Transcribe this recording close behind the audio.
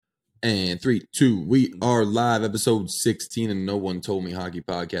And 3, 2, we are live, episode 16, and No One Told Me Hockey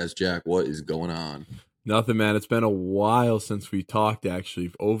Podcast. Jack, what is going on? Nothing, man. It's been a while since we talked,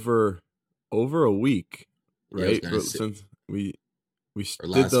 actually. Over a week, right? Yeah, Since we did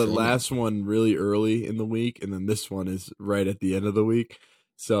last the film. last one really early in the week, and then this one is right at the end of the week.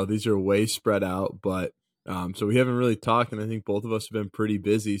 So these are way spread out, but so we haven't really talked, and I think both of us have been pretty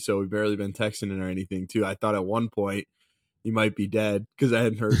busy, so we've barely been texting or anything, too. I thought at one point you might be dead because I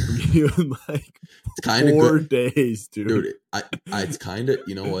hadn't heard from you in like 4 days, dude. Dude, it's kind of,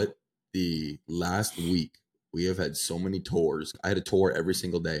 you know what? The last week, we have had so many tours. I had a tour every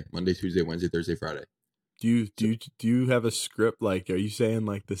single day, Monday, Tuesday, Wednesday, Thursday, Friday. Do you have a script? Like, are you saying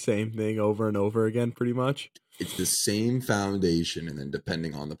like the same thing over and over again, pretty much? It's the same foundation, and then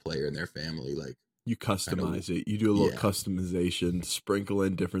depending on the player and their family, like you customize it. You do a little customization, sprinkle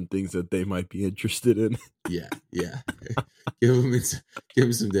in different things that they might be interested in. Yeah. give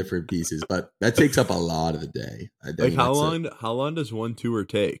them some different pieces, but that takes up a lot of the day. Like how long does one tour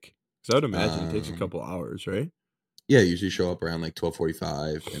take? Because I would imagine it takes a couple hours, right? Yeah, I usually show up around like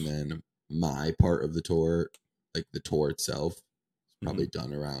 12:45, and then my part of the tour, like the tour itself, is probably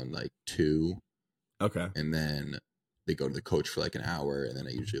done around like 2. Okay. And then they go to the coach for like an hour, and then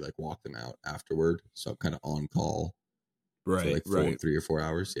I usually like walk them out afterward. So I'm kind of on call. Right. For like 3 or 4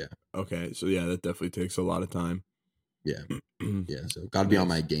 hours. Yeah. Okay. So yeah, that definitely takes a lot of time. Yeah. Yeah. So gotta be on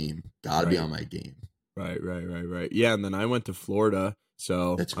my game. Be on my game. Right. Yeah. And then I went to Florida.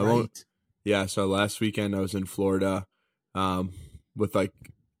 So that's right. Yeah. So last weekend I was in Florida, with like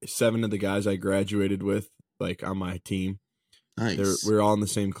 7 of the guys I graduated with, like on my team. Nice. We're all in the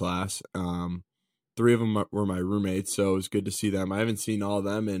same class. 3 of them were my roommates, so it was good to see them. I haven't seen all of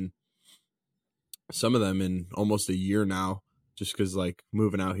them and some of them in almost a year now, just because like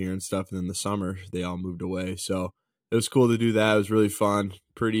moving out here and stuff. And then the summer they all moved away, so it was cool to do that. It was really fun.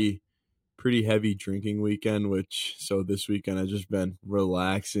 Pretty heavy drinking weekend. So this weekend I've just been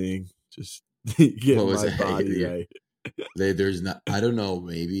relaxing, just getting my body right. There's not. I don't know.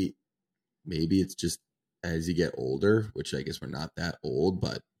 Maybe it's just as you get older, which I guess we're not that old,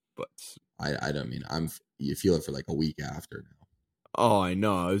 but I don't mean you feel it for like a week after now. Oh, I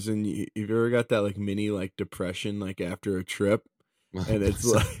know. Have you ever got that like mini like depression like after a trip? And it's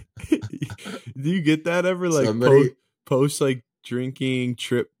like, do you get that ever? Like post like drinking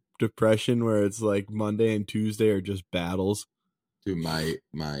trip depression where it's like Monday and Tuesday are just battles? Dude,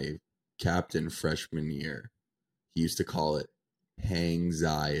 my captain freshman year, he used to call it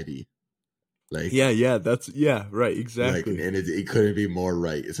hangxiety. Like right, exactly. Like, and it couldn't be more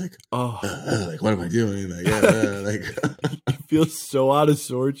right. It's like, like what am I doing? Like, you feel so out of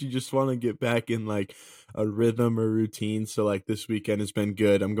sorts. You just want to get back in like a rhythm or routine. So like this weekend has been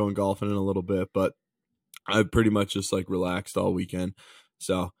good. I'm going golfing in a little bit, but I've pretty much just like relaxed all weekend.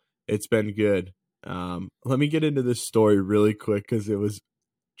 So it's been good. Let me get into this story really quick because it was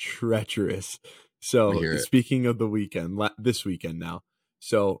treacherous. So speaking of the weekend, this weekend now.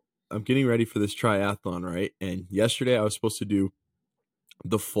 So I'm getting ready for this triathlon, right? And yesterday I was supposed to do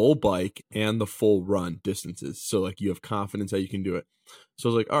the full bike and the full run distances. So like you have confidence that you can do it. So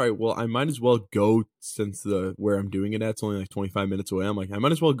I was like, all right, well, I might as well go, since where I'm doing it at, it's only like 25 minutes away. I'm like, I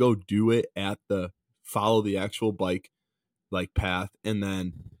might as well go do it follow the actual bike like path and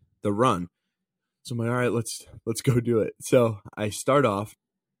then the run. So I'm like, all right, let's go do it. So I starts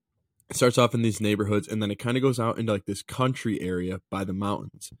off in these neighborhoods, and then it kind of goes out into like this country area by the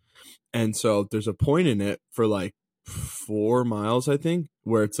mountains. And so there's a point in it for like 4 miles, I think,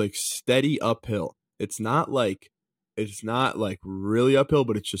 where it's like steady uphill. It's not like really uphill,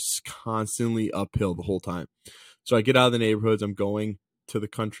 but it's just constantly uphill the whole time. So I get out of the neighborhoods, I'm going to the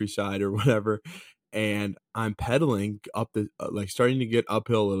countryside or whatever, and I'm pedaling up starting to get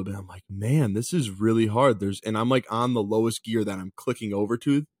uphill a little bit. I'm like, man, this is really hard. And I'm like on the lowest gear that I'm clicking over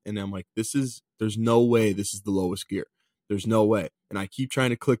to. And I'm like, there's no way this is the lowest gear. There's no way. And I keep trying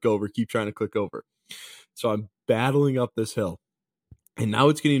to click over. So I'm battling up this hill. And now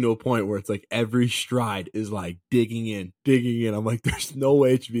it's getting to a point where it's like every stride is like digging in. I'm like, there's no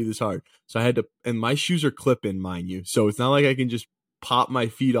way it should be this hard. So I had to, and my shoes are clip-in, mind you. So it's not like I can just pop my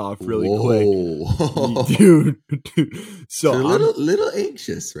feet off really quick, dude. So you're a little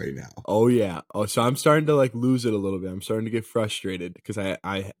anxious right now. Oh yeah. So I'm starting to like lose it a little bit. I'm starting to get frustrated because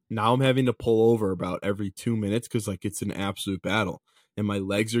I'm having to pull over about every 2 minutes because like it's an absolute battle, and my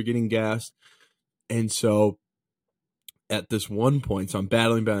legs are getting gassed. And so at this one point, so I'm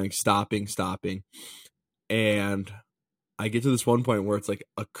battling, stopping, and I get to this one point where it's like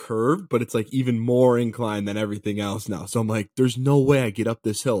a curve, but it's like even more inclined than everything else now. So I'm like, there's no way I get up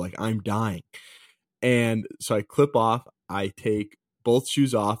this hill. Like I'm dying. And so I clip off. I take both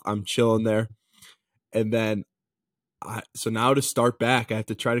shoes off. I'm chilling there. And then, so now to start back, I have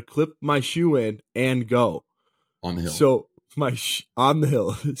to try to clip my shoe in and go. On the hill. So on the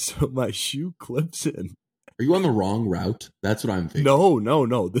hill. So my shoe clips in. Are you on the wrong route? That's what I'm thinking.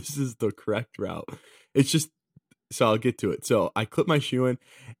 No. This is the correct route. It's just, so I'll get to it. So I clip my shoe in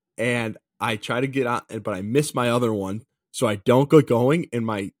and I try to get on, but I miss my other one. So I don't get going and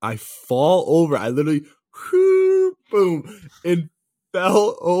I fall over. I literally, boom, and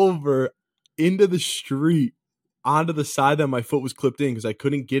fell over into the street onto the side that my foot was clipped in because I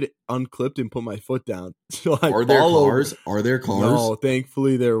couldn't get it unclipped and put my foot down. So Are there cars? Are there cars? No,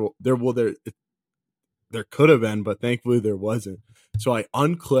 thankfully there could have been, but thankfully there wasn't. So I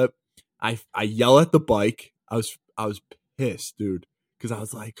unclip. I yell at the bike. I was pissed, dude, because I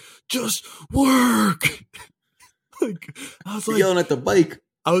was like, just work. Like I was You're yelling at the bike.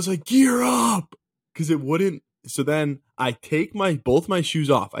 I was like, gear up, because it wouldn't. So then I take both my shoes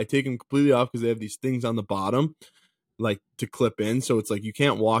off. I take them completely off because they have these things on the bottom, like to clip in. So it's like you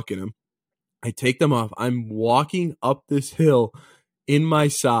can't walk in them. I take them off. I'm walking up this hill in my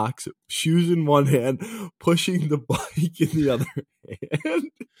socks, shoes in one hand, pushing the bike in the other hand.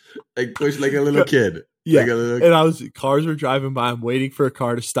 Like push like a little kid. Yeah. Like And cars were driving by. I'm waiting for a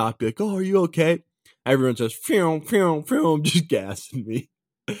car to stop. Be like, oh, are you okay? Everyone just, just gassing me.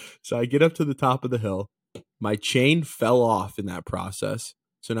 So I get up to the top of the hill. My chain fell off in that process.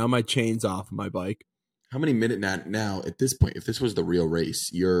 So now my chain's off my bike. How many minutes now at this point, if this was the real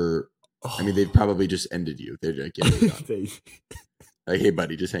race, I mean, they'd probably just ended you. They're like, yeah, like, hey,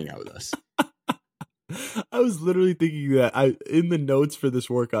 buddy, just hang out with us. I was literally thinking that in the notes for this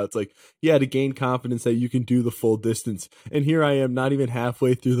workout, it's like, yeah, to gain confidence that you can do the full distance. And here I am, not even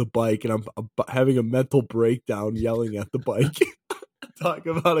halfway through the bike, and I'm having a mental breakdown yelling at the bike. Talk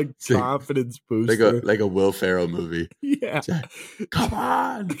about a confidence booster. Like a Will Ferrell movie. Yeah. Come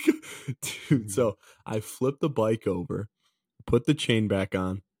on. Dude, so I flip the bike over, put the chain back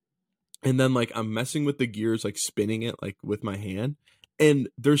on, and then like I'm messing with the gears, like spinning it like with my hand. And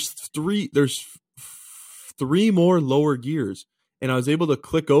there's three more lower gears, and I was able to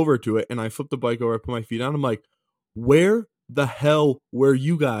click over to it, and I flipped the bike over, I put my feet on. I'm like, where the hell were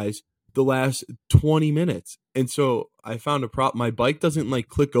you guys the last 20 minutes? And so I found a problem. My bike doesn't like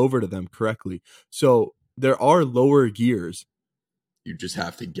click over to them correctly. So there are lower gears. You just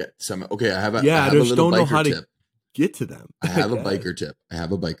have to get some. Okay, I have a just little don't know biker how tip. to get to them. I have a biker tip.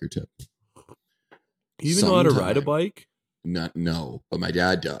 You even know how to ride a bike? No, but my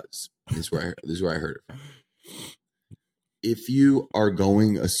dad does. This is where I heard it from. If you are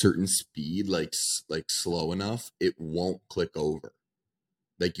going a certain speed, like slow enough, it won't click over.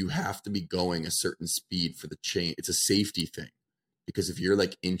 Like you have to be going a certain speed for the chain. It's a safety thing, because if you're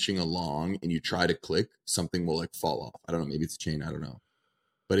like inching along and you try to click, something will like fall off. I don't know. Maybe it's a chain. I don't know.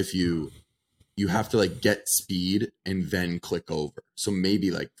 But if you have to like get speed and then click over. So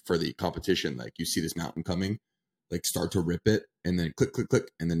maybe like for the competition, like you see this mountain coming, like start to rip it and then click,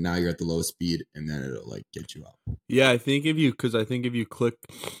 and then now you're at the lowest speed and then it'll like get you up. Yeah, I think if you click,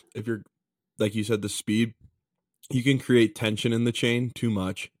 if you're like you said, the speed, you can create tension in the chain too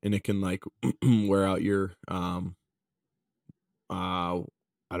much, and it can like wear out your I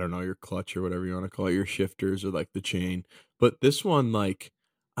don't know, your clutch or whatever you want to call it, your shifters or like the chain. But this one, like,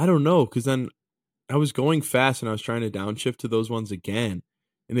 I don't know, because then I was going fast and I was trying to downshift to those ones again,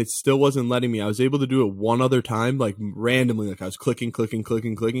 and it still wasn't letting me. I was able to do it one other time, like randomly, like I was clicking,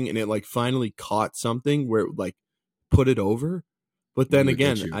 and it like finally caught something where it like put it over. But then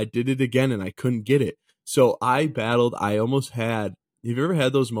again, I did it again and I couldn't get it. So I battled. I almost had. Have you ever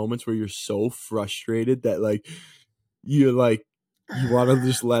had those moments where you're so frustrated that like you want to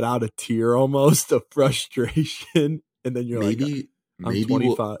just let out a tear almost of frustration, and then you're maybe I'm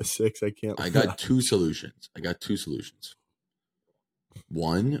 25, 6. I can't. I got two solutions.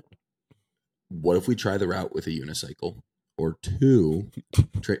 One, what if we try the route with a unicycle? Or two,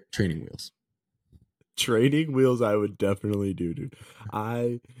 training wheels. Training wheels, I would definitely do, dude.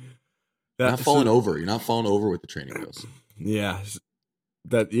 You're not falling over. You're not falling over with the training wheels. Yeah,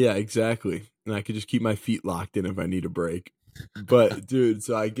 yeah, exactly. And I could just keep my feet locked in if I need a break. But dude,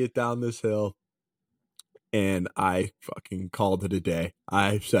 so I get down this hill and I fucking called it a day.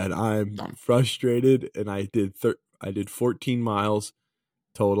 I said I'm frustrated, and I did 14 miles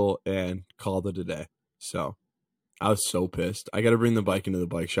total and called it a day. So I was so pissed. I got to bring the bike into the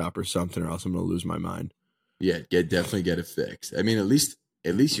bike shop or something, or else I'm gonna lose my mind. Yeah, definitely get it fixed. I mean, at least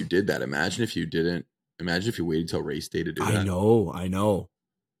you did that. Imagine if you didn't. Imagine if you waited till race day to do that. I know.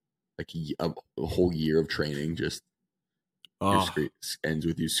 Like a whole year of training, just. Oh, ends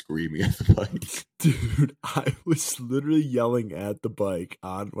with you screaming at the bike. dude, I was literally yelling at the bike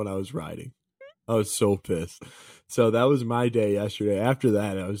when I was riding. I was so pissed. So that was my day yesterday. After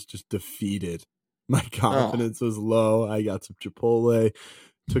that, I was just defeated. My confidence was low. I got some Chipotle,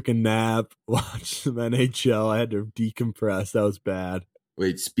 took a nap, watched some NHL. I had to decompress. That was bad.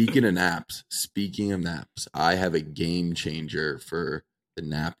 Wait, speaking of naps, I have a game changer for the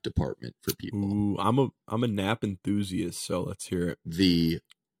nap department for people. Ooh, I'm a nap enthusiast, so let's hear it. The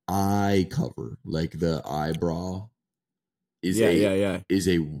eye cover, like the eyebrow, is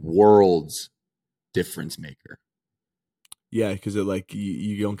a world's difference maker. Yeah, because it like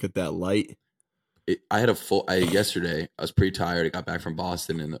you don't get that light. Yesterday, I was pretty tired. I got back from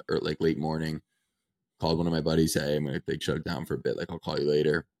Boston in the late morning. Called one of my buddies. Hey, I'm gonna shut it down for a bit. Like, I'll call you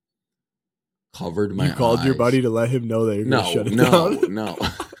later. Covered my eyes. You called your buddy to let him know that you're gonna shut it down? No.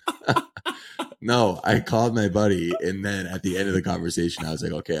 No, I called my buddy, and then at the end of the conversation, I was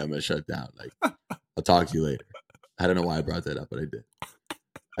like, okay, I'm gonna shut it down. Like, I'll talk to you later. I don't know why I brought that up, but I did.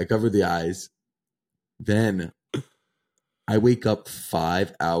 I covered the eyes. Then I wake up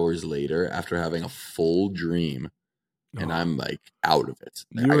 5 hours later after having a full dream, and I'm like out of it.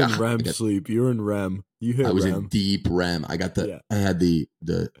 Like, you're in REM sleep. You're in REM. You hit I was REM. in deep REM. I got I had the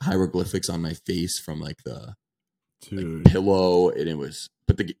hieroglyphics on my face from like the pillow, and it was,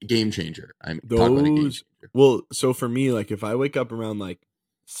 but the game changer. I'm talking about a game changer. Well, so for me, like if I wake up around like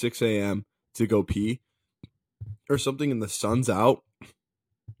 6 a.m. to go pee or something and the sun's out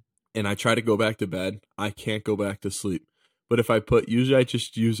and I try to go back to bed, I can't go back to sleep. But if usually I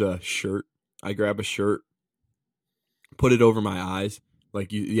just use a shirt. I grab a shirt, put it over my eyes,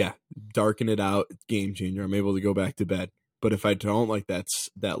 darken it out, game changer. I'm able to go back to bed. But if I don't, like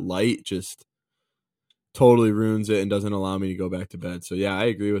that light just totally ruins it and doesn't allow me to go back to bed. So yeah, I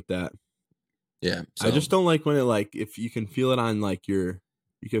agree with that. Yeah. So. I just don't like when it if you can feel it on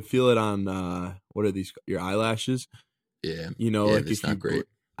you can feel it on what are these, your eyelashes? Yeah. It's not great.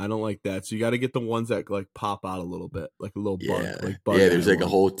 I don't like that. So you got to get the ones that like pop out a little bit, like a little bug. Yeah. There's like a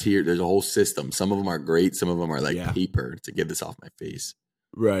whole tier. There's a whole system. Some of them are great. Some of them are like paper to get this off my face.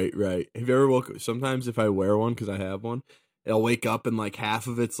 Right. Have you ever sometimes if I wear one, because I have one, I'll wake up and like half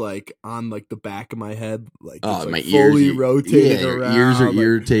of it's like on like the back of my head, like it's my fully ears, rotated around. Ears are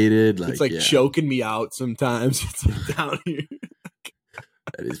irritated. It's like choking me out sometimes. It's like down here.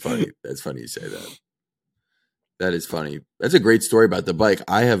 That is funny. That's funny you say that. That is funny. That's a great story about the bike.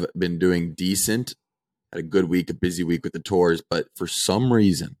 I have been doing decent. Had a good week, a busy week with the tours, but for some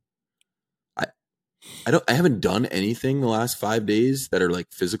reason, I haven't done anything the last 5 days that are like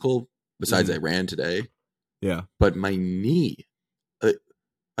physical. Besides, I ran today. Yeah, but my knee, I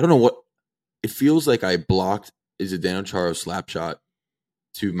don't know what. It feels like I blocked Zdeno Chara slap shot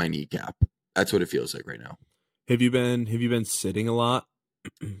to my kneecap. That's what it feels like right now. Have you been sitting a lot?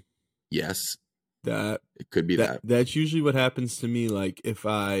 Yes. It could be that. That's usually what happens to me. Like if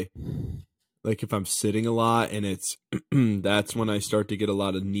I'm sitting a lot and it's that's when I start to get a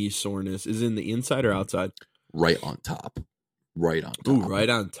lot of knee soreness. Is it in the inside or outside? Right on top. Ooh, right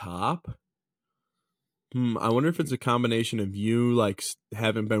on top. I wonder if it's a combination of you like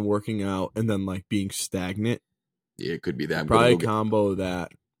haven't been working out and then like being stagnant. Yeah, it could be that. Probably a combo of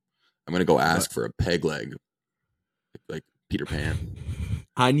that. I'm gonna go ask for a peg leg, like Peter Pan.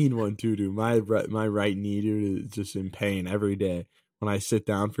 I need one too, dude. My right knee, dude, is just in pain every day. When I sit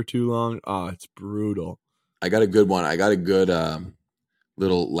down for too long, it's brutal. I got a good one. I got a good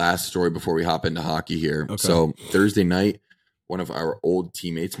little last story before we hop into hockey here. Okay. So Thursday night, one of our old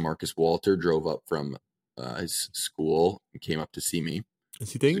teammates, Marcus Walter, drove up from his school and came up to see me.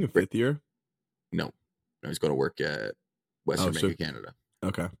 Is he taking a fifth year? No, he's going to work at Western Bank of Canada.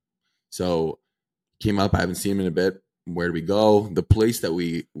 Okay. So came up. I haven't seen him in a bit. Where did we go? The place that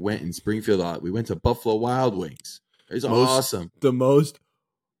we went in Springfield, we went to Buffalo Wild Wings. It's awesome. The most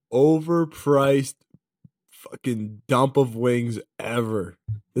overpriced fucking dump of wings ever.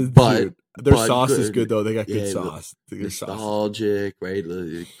 But their sauce is good though. They got good sauce. Nostalgic, right?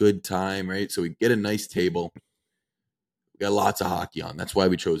 Good time, right? So we get a nice table. We got lots of hockey on. That's why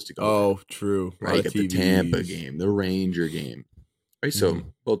we chose to go. Oh, there. True. Right? You got the Tampa game, the Ranger game. Right? So,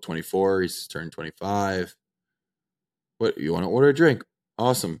 well, 24. He's turned 25. What, you want to order a drink?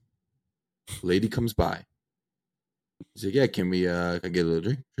 Awesome. Lady comes by. He's like, yeah, can I get a little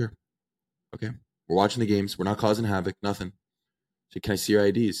drink? Sure. Okay. We're watching the games. We're not causing havoc. Nothing. She said, can I see your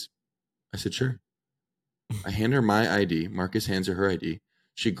IDs? I said, sure. I hand her my ID. Marcus hands her ID.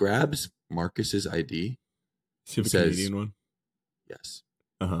 She grabs Marcus's ID. See the Canadian one? Yes.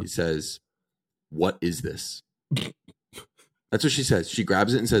 He says, what is this? That's what she says. She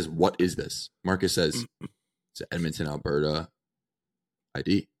grabs it and says, what is this? Marcus says, It's Edmonton, Alberta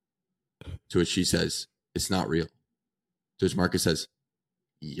ID. To which she says, it's not real. To which Marcus says,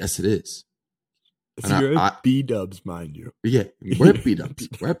 yes, it is. So you're at B-dubs, mind you. Yeah, we're at B-dubs.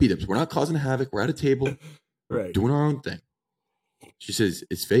 We're at B-dubs. We're not causing havoc. We're at a table. Right. Doing our own thing. She says,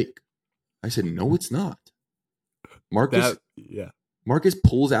 it's fake. I said, no, it's not. Marcus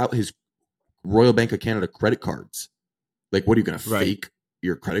pulls out his Royal Bank of Canada credit cards. Like, what are you going to fake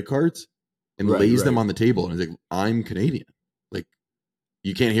your credit cards? And lays them on the table. And he's like, I'm Canadian. Like,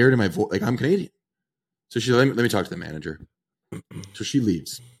 you can't hear it in my voice. Like, I'm Canadian. So she let me talk to the manager. So she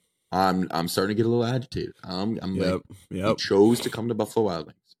leaves. I'm starting to get a little agitated. He chose to come to Buffalo Wild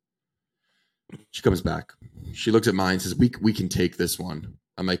Wings. She comes back. She looks at mine and says, we can take this one.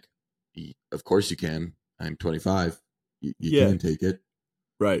 I'm like, of course you can. I'm 25. You can take it.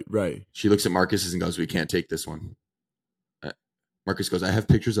 Right. She looks at Marcus and goes, we can't take this one. Marcus goes, I have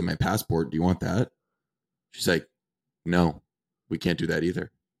pictures of my passport. Do you want that? She's like, no, we can't do that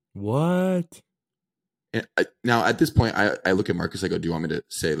either. What? And now at this point, I look at Marcus. I go, do you want me to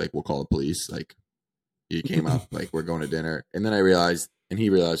say, like, we'll call the police? Like, you came up, like, we're going to dinner. And then I realized, and he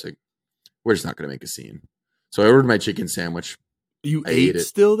realized, like, we're just not going to make a scene. So I ordered my chicken sandwich. You ate it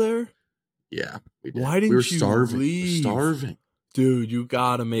still there? Yeah, we did. Why didn't you starving. leave? We're starving. Dude, you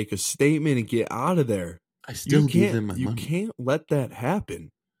got to make a statement and get out of there. I still give them my money. You can't let that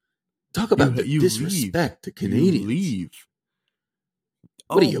happen. Talk about the disrespect to Canadians. You leave.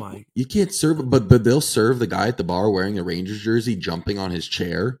 What you can't serve, but they'll serve the guy at the bar wearing a Rangers jersey jumping on his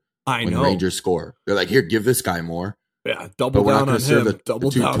chair when the Rangers score. They're like, here, give this guy more. Yeah, double down on him. Double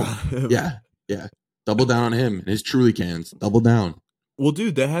down on him. Yeah. Double down on him and his Truly cans. Double down. Well,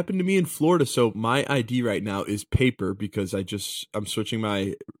 dude, that happened to me in Florida. So my ID right now is paper because I'm switching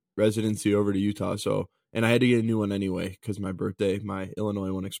my residency over to Utah. And I had to get a new one anyway because my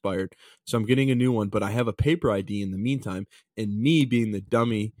Illinois one expired. So I'm getting a new one, but I have a paper ID in the meantime. And me being the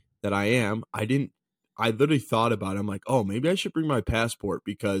dummy that I am, I literally thought about it. I'm like, oh, maybe I should bring my passport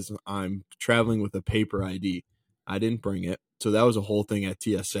because I'm traveling with a paper ID. I didn't bring it. So that was a whole thing at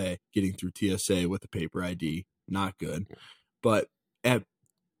TSA, getting through TSA with a paper ID. Not good. But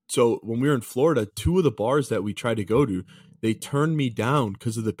so when we were in Florida, 2 of the bars that we tried to go to, they turned me down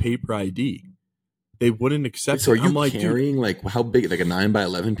because of the paper ID. They wouldn't accept it. So are you carrying like how big, like a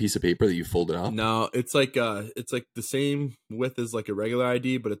 9x11 piece of paper that you folded up? No, it's like the same width as like a regular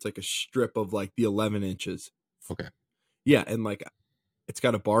ID, but it's like a strip of like the 11 inches. Okay. Yeah, and like it's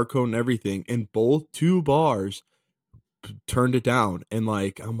got a barcode and everything, and 2 bars turned it down. And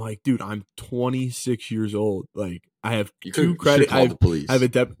like I'm like, dude, I'm 26 years old. Like I have 2 credit. I have a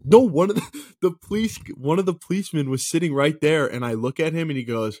debt. No, one of the policemen was sitting right there, and I look at him and he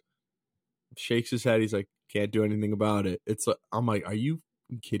goes, shakes his head. He's like, can't do anything about it. I'm like, are you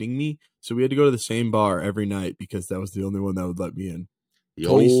kidding me? So we had to go to the same bar every night because that was the only one that would let me in.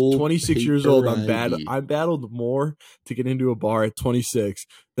 26 years old. I battled more to get into a bar at 26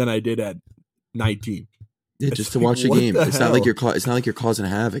 than I did at 19. Yeah, just to watch a game. It's not like you're causing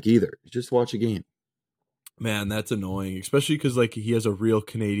havoc either. Just watch a game. Man, that's annoying, especially because like he has a real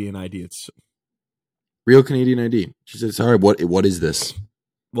Canadian ID. It's real Canadian ID. She said, "Sorry, what is this?"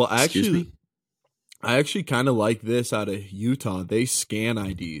 Well, I actually kind of like this out of Utah. They scan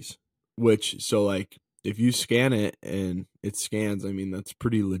IDs, so like if you scan it and it scans, I mean that's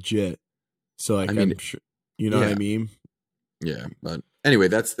pretty legit. So like I'm sure, you know what I mean? Yeah, but anyway,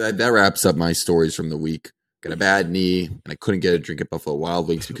 that wraps up my stories from the week. Got a bad knee, and I couldn't get a drink at Buffalo Wild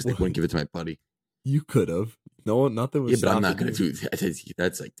Wings because they wouldn't give it to my buddy. You could have. No, nothing was. Yeah, but I'm not going to do that.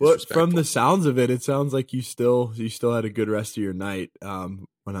 That's like disrespectful. From the sounds of it sounds like you still had a good rest of your night.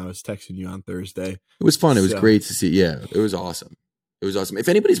 When I was texting you on Thursday, it was fun. It was great to see. Yeah, it was awesome. It was awesome. If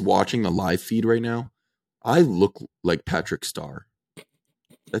anybody's watching the live feed right now, I look like Patrick Starr.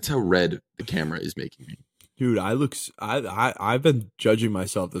 That's how red the camera is making me. Dude, I've been judging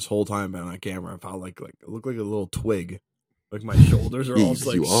myself this whole time on camera. I look like a little twig. Like my shoulders are all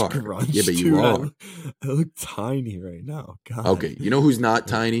like scrunched. Yeah, but you are. I look tiny right now. God. Okay, you know who's not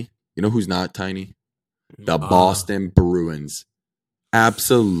tiny? The Boston Bruins.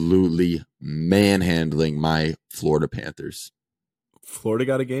 Absolutely manhandling my Florida Panthers. Florida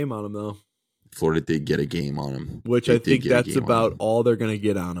got a game on them, though. Florida did get a game on them. Which I think that's about all they're going to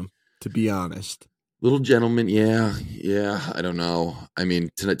get on them, to be honest. Little gentleman, yeah, I don't know. I mean,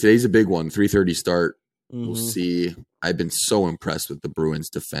 today's a big one, 3:30 start. Mm-hmm. We'll see. I've been so impressed with the Bruins'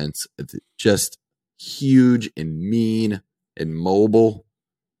 defense. It's just huge and mean and mobile.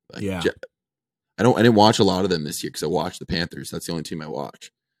 Yeah. I didn't watch a lot of them this year because I watched the Panthers. That's the only team I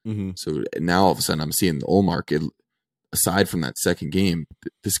watch. Mm-hmm. So now all of a sudden I'm seeing the Ullmark. Aside from that second game,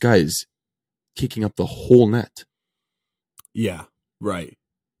 this guy is kicking up the whole net. Yeah, right.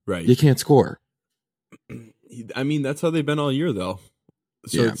 You can't score. I mean, that's how they've been all year, though.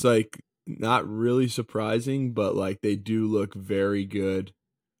 So Yeah. it's like not really surprising, but like they do look very good.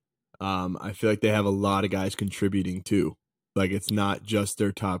 I feel like they have a lot of guys contributing too. Like it's not just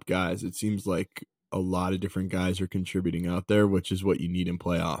their top guys. It seems like a lot of different guys are contributing out there, which is what you need in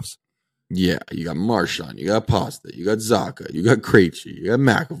playoffs. Yeah, you got Marchand, you got Pasta, you got Zaka, you got Krejci, you got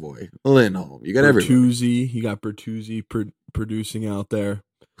McAvoy, Lindholm, you got everybody. Bertuzzi, you got Bertuzzi producing out there.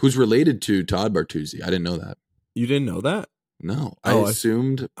 Who's related to Todd Bertuzzi? I didn't know that. You didn't know that? No, I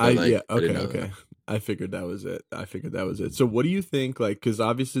assumed. Okay. I figured that was it. So what do you think, like, because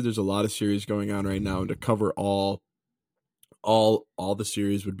obviously there's a lot of series going on right now, and to cover all the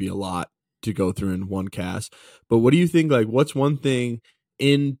series would be a lot to go through in one cast. But what do you think, like, what's one thing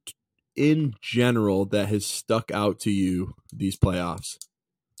in general that has stuck out to you these playoffs?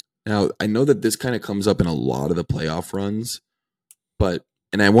 Now, I know that this kind of comes up in a lot of the playoff runs, but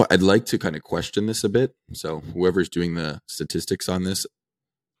I'd like to kind of question this a bit. So whoever's doing the statistics on this,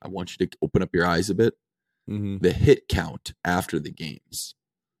 I want you to open up your eyes a bit. Mm-hmm. The hit count after the games.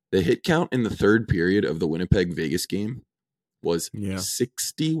 The hit count in the third period of the Winnipeg-Vegas game was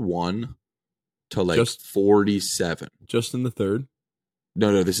 61 to like 47. Just in the third?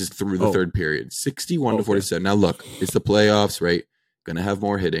 No, this is through the third period. 61 to 47. Now, look, it's the playoffs, right? Going to have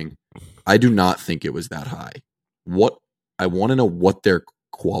more hitting. I do not think it was that high. I want to know what they're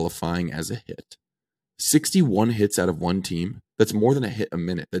qualifying as a hit. 61 hits out of one team. That's more than a hit a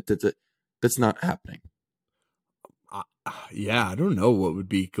minute. That's not happening. I don't know what would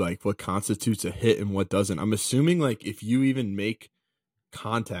be like what constitutes a hit and what doesn't. I'm assuming like if you even make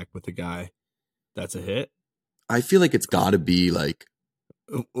contact with a guy, that's a hit. I feel like it's got to be like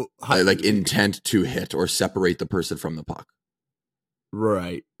intent to hit or separate the person from the puck.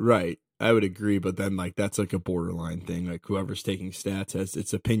 Right. I would agree, but then like that's like a borderline thing. Like whoever's taking stats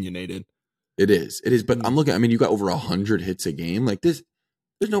it's opinionated. It is, but I'm looking. I mean, you got over 100 hits a game. Like this,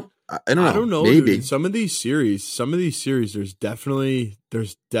 there's no. I don't know. Maybe dude, some of these series, there's definitely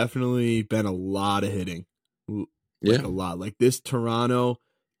been a lot of hitting. Like a lot. Like this Toronto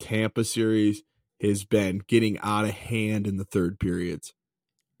Tampa series has been getting out of hand in the third periods.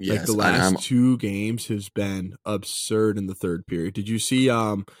 Yes, like the last two games has been absurd in the third period. Did you see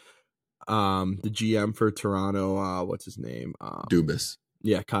the GM for Toronto? What's his name? Dubas.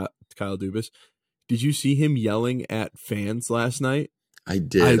 Yeah, Kyle Dubas. Did you see him yelling at fans last night? I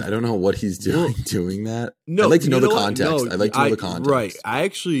did. I don't know what he's doing that. No, I'd like to know the context. I'd like to know the context. Right. I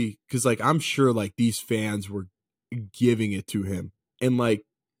actually, because like I'm sure like these fans were giving it to him, and like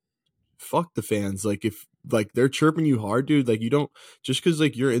fuck the fans. Like if like they're chirping you hard, dude, like you don't just because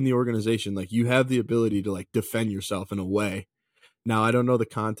like you're in the organization, like you have the ability to like defend yourself in a way. Now I don't know the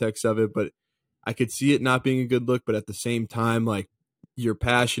context of it, but I could see it not being a good look. But at the same time, like you're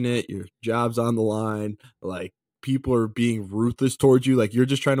passionate, your job's on the line, like people are being ruthless towards you. Like you're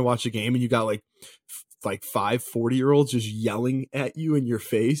just trying to watch the game and you got like 5 40-year-olds just yelling at you in your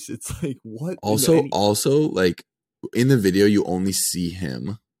face. It's like, what? Also like in the video, you only see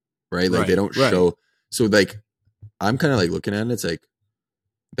him, right? Like they don't show. So like, I'm kind of like looking at it. It's like,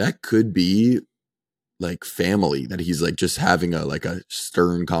 that could be like family that he's like just having a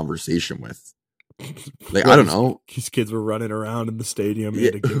stern conversation with. Like, I don't know. His kids were running around in the stadium. He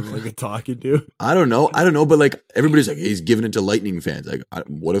had to give him like a talking to. I don't know. But like everybody's like, he's giving it to Lightning fans. Like,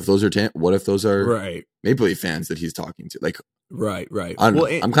 what if those are Maple Leaf fans that he's talking to? Like, right.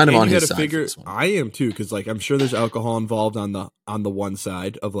 I'm kind of on his side. I am too, because like I'm sure there's alcohol involved on the one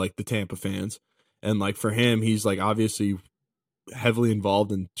side of like the Tampa fans, and like for him, he's like obviously heavily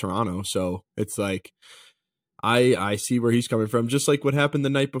involved in Toronto, so it's like. I see where he's coming from. Just like what happened the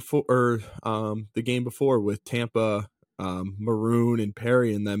night before, or the game before with Tampa, Maroon and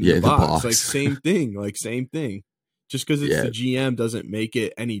Perry and them in the box. Like same thing. Just because it's the GM doesn't make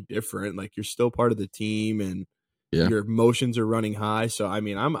it any different. Like you're still part of the team, and your emotions are running high. So I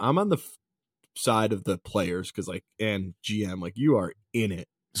mean, I'm on the side of the players because like and GM, like you are in it.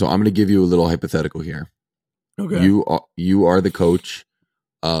 So I'm going to give you a little hypothetical here. Okay, you are the coach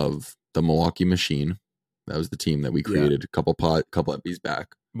of the Milwaukee Machine. That was the team that we created a couple episodes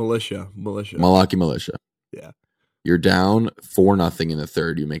back. Milwaukee Militia. Yeah. You're down 4-0 in the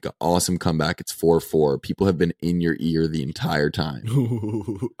third. You make an awesome comeback. It's 4-4. People have been in your ear the entire time.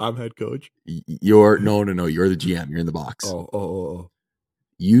 I'm head coach. No. You're the GM. You're in the box. Oh.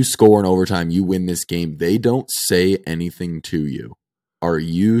 You score in overtime. You win this game. They don't say anything to you. Are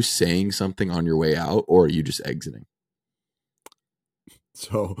you saying something on your way out, or are you just exiting?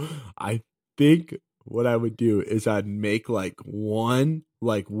 So I think what I would do is I'd make like one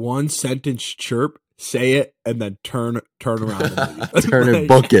like one sentence chirp, say it, and then turn around and leave. Turn Like, and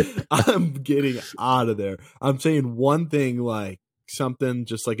book it. I'm getting out of there. I'm saying one thing, like something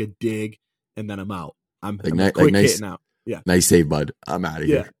just like a dig, and then I'm out. I'm quick hitting out. Yeah. Nice save, bud. I'm out of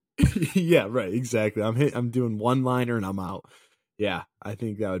here. Yeah, right. Exactly. I'm doing one liner and I'm out. Yeah, I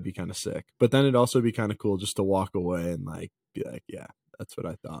think that would be kind of sick. But then it'd also be kind of cool just to walk away and like be like, yeah, that's what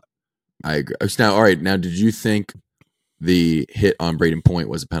I thought. I agree. Now, all right. Now, did you think the hit on Braden Point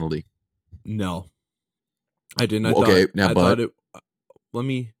was a penalty? No, I didn't. I thought it. Let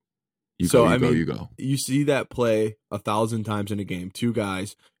me. You go. You see that play 1,000 times in a game. Two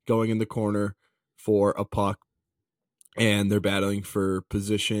guys going in the corner for a puck, and they're battling for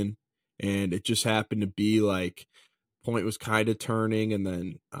position, and it just happened to be like Point was kind of turning, and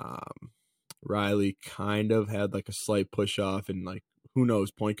then Riley kind of had like a slight push off, and like who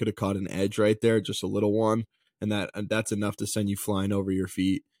knows, Point could have caught an edge right there, just a little one, and that's enough to send you flying over your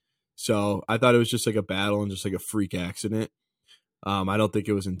feet. So I thought it was just like a battle and just like a freak accident. I don't think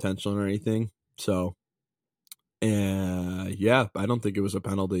it was intentional or anything. So, yeah, I don't think it was a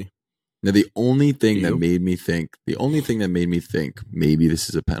penalty. Now, the only thing that made me think maybe this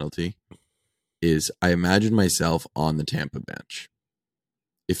is a penalty is I imagine myself on the Tampa bench.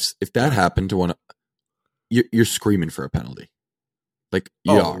 If that happened to one, you're screaming for a penalty. Like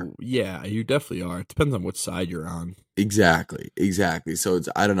you are. Yeah, you definitely are. It depends on which side you're on. Exactly. So it's,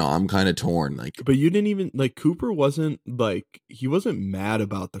 I don't know. I'm kind of torn. Like, but you didn't even like Cooper wasn't like he wasn't mad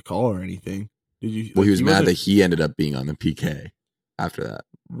about the call or anything. Did you? Well, he was mad that he ended up being on the PK after that.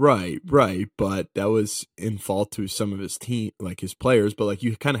 Right. But that was in fault to some of his team, like his players. But like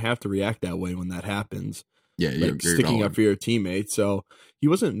you kind of have to react that way when that happens. Yeah, like sticking up for your teammates. So he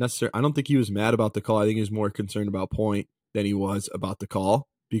wasn't necessarily. I don't think he was mad about the call. I think he was more concerned about Point than he was about the call,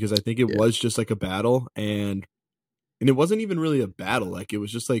 because I think it was just like a battle, and it wasn't even really a battle. Like it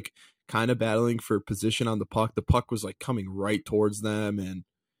was just like kind of battling for position on the puck. The puck was like coming right towards them, and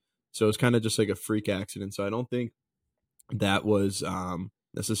so it was kind of just like a freak accident. So I don't think that was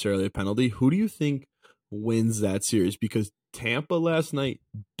necessarily a penalty. Who do you think wins that series? Because Tampa last night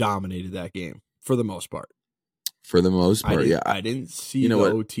dominated that game for the most part. I didn't see the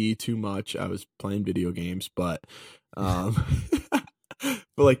OT too much. I was playing video games, but but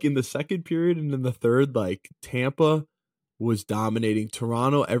like in the second period and in the third, like Tampa was dominating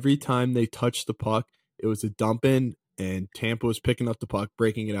Toronto. Every time they touched the puck, it was a dump in, and Tampa was picking up the puck,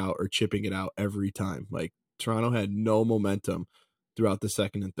 breaking it out, or chipping it out every time. Like Toronto had no momentum throughout the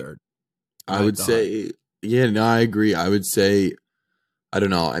second and third. I would say, I agree. I would say, I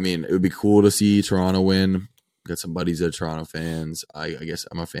don't know. I mean, it would be cool to see Toronto win. Got some buddies that are Toronto fans. I guess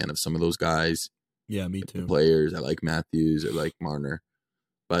I'm a fan of some of those guys. Yeah, me too. Players. I like Matthews. I like Marner.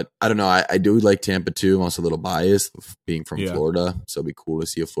 But I don't know. I do like Tampa too. I'm also a little biased being from Florida. So it'd be cool to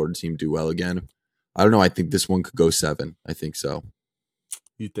see a Florida team do well again. I don't know. I think this one could go 7. I think so.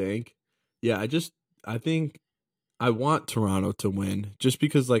 You think? Yeah, I think I want Toronto to win just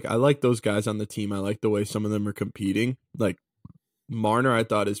because like I like those guys on the team. I like the way some of them are competing. Like Marner, I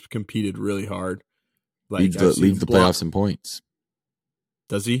thought has competed really hard. Like leads the playoffs in points.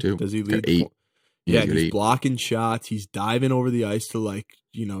 Does he? Too. Does he lead? 8. Yeah, he's blocking shots. He's diving over the ice to like,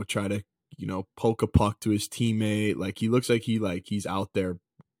 try to, poke a puck to his teammate. Like he looks like he's out there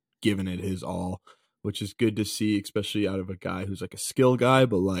giving it his all, which is good to see, especially out of a guy who's like a skill guy,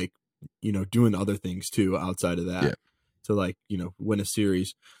 but like, doing other things too outside of that to like, win a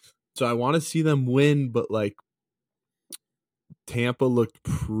series. So I want to see them win, but like Tampa looked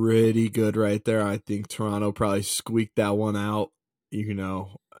pretty good right there. I think Toronto probably squeaked that one out,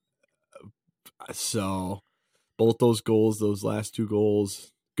 So both those goals, those last 2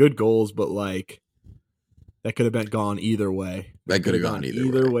 goals, good goals, but like that could have been gone either way. That could have gone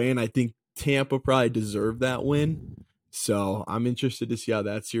either way. And I think Tampa probably deserved that win. So I'm interested to see how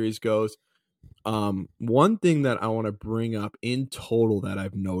that series goes. One thing that I want to bring up in total that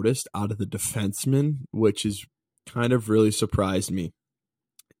I've noticed out of the defensemen, which is kind of really surprised me,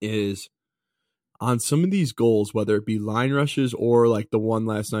 is on some of these goals, whether it be line rushes or like the one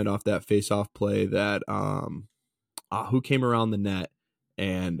last night off that face-off play that who came around the net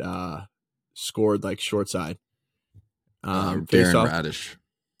and scored like short side. Darren Radish.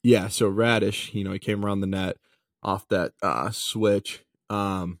 Yeah, so Radish, he came around the net off that switch.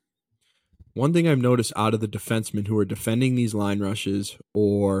 One thing I've noticed out of the defensemen who are defending these line rushes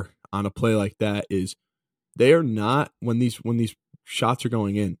or on a play like that is they are not, when these shots are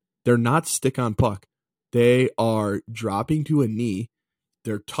going in, they're not stick on puck. They are dropping to a knee.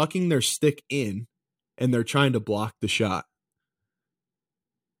 They're tucking their stick in, and they're trying to block the shot.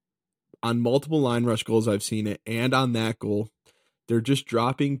 On multiple line rush goals, I've seen it, and on that goal, they're just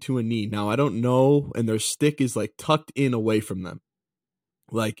dropping to a knee. Now I don't know, and their stick is like tucked in away from them.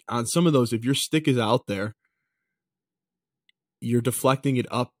 Like on some of those, if your stick is out there, you're deflecting it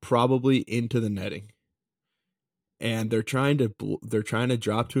up probably into the netting. And they're trying to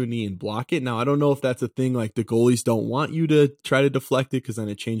drop to a knee and block it. Now, I don't know if that's a thing, like the goalies don't want you to try to deflect it because then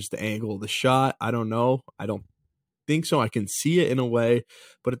it changes the angle of the shot. I don't know. I don't think so. I can see it in a way,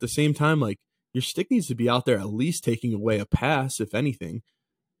 but at the same time, like your stick needs to be out there at least taking away a pass, if anything.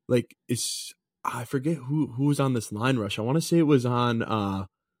 Like I forget who was on this line rush. I want to say it was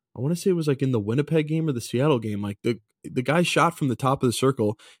like in the Winnipeg game or the Seattle game. Like the guy shot from the top of the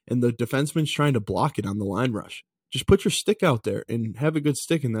circle and the defenseman's trying to block it on the line rush. Just put your stick out there and have a good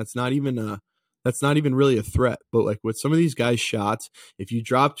stick, and that's not even really a threat. But like with some of these guys' shots, if you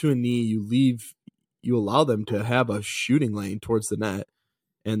drop to a knee, you allow them to have a shooting lane towards the net,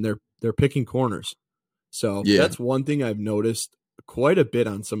 and they're picking corners. So that's one thing I've noticed quite a bit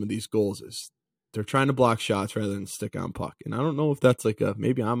on some of these goals is they're trying to block shots rather than stick on puck. And I don't know if that's like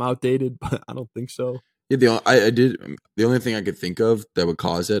maybe I'm outdated, but I don't think so. Yeah, the only thing I could think of that would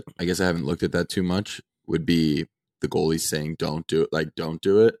cause it, I guess I haven't looked at that too much, would be the goalie saying don't do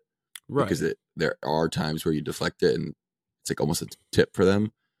it. Right. Because there are times where you deflect it and it's like almost a tip for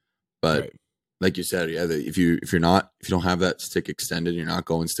them. But like you said, if you don't have that stick extended, you're not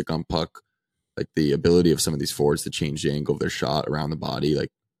going stick on puck, like the ability of some of these forwards to change the angle of their shot around the body, like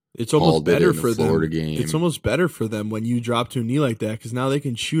it's almost better for them. Game. It's almost better for them when you drop to a knee like that, because now they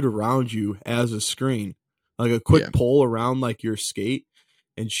can shoot around you as a screen, like a quick pull around like your skate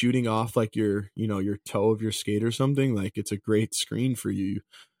and shooting off like your toe of your skate or something. Like it's a great screen for you.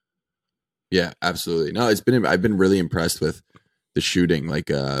 Yeah, absolutely. No, I've been really impressed with the shooting.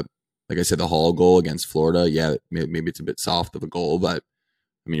 Like I said, the Hall goal against Florida. Yeah, maybe it's a bit soft of a goal, but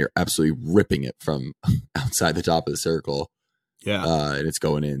I mean, you're absolutely ripping it from outside the top of the circle. Yeah. And it's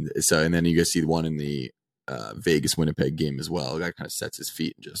going in. So, and then you guys see the one in the Vegas Winnipeg game as well. The guy kind of sets his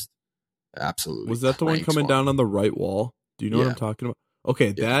feet and just absolutely. Was that the one coming down on the right wall? Do you know what I'm talking about?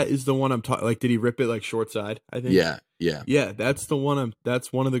 Okay, that is the one I'm talking. Like, did he rip it like short side? I think. Yeah. That's the one.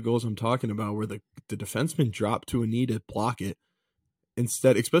 That's one of the goals I'm talking about, where the defenseman dropped to a knee to block it.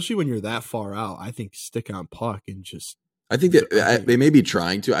 Instead, especially when you're that far out, I think stick on puck and just. I think that they may be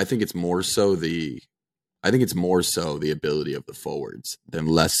trying to. I think it's more so the ability of the forwards than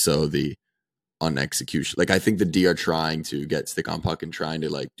less so the on execution. Like I think the D are trying to get stick on puck and trying to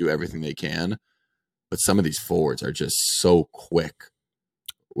like do everything they can, but some of these forwards are just so quick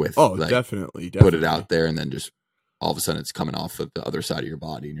with definitely put it out there and then just all of a sudden it's coming off of the other side of your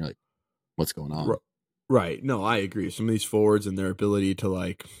body and you're like, what's going on? Right. No, I agree. Some of these forwards and their ability to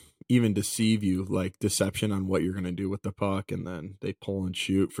like even deceive you, like deception on what you're going to do with the puck, and then they pull and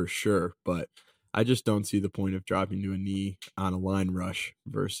shoot for sure. But I just don't see the point of dropping to a knee on a line rush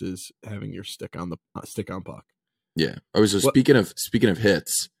versus having your stick on puck. Yeah. Speaking of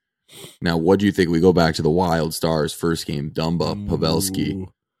hits. Now, what do you think? We go back to the Wild Stars first game. Dumba, Pavelski.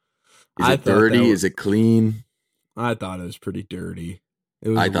 Is it dirty? Is it clean? I thought it was pretty dirty.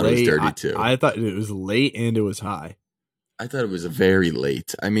 I thought it was dirty too. I thought it was late and it was high. I thought it was very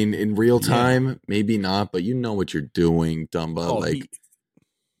late. I mean, in real time, maybe not, but you know what you're doing, Dumba.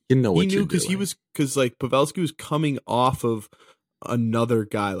 You know what you're doing. Because Pavelski was coming off of another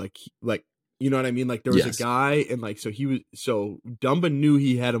guy, like you know what I mean? Like there was a guy, and so Dumba knew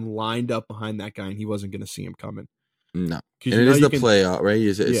he had him lined up behind that guy, and he wasn't going to see him coming. No, and it is the playoff, right?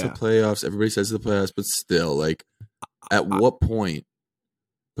 It's the playoffs. Everybody says the playoffs, but still, like, at what point?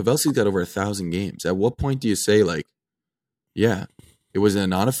 Pavelski's got over 1,000 games. At what point do you say, like, yeah, it was a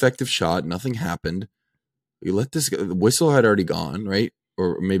non-effective shot, nothing happened. You let this the whistle had already gone, right?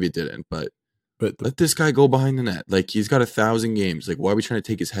 Or maybe it didn't, but let this guy go behind the net. Like, he's got 1,000 games. Like, why are we trying to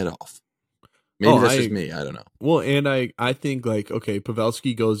take his head off? Maybe that's just me. I don't know. Well, and I think, like, okay,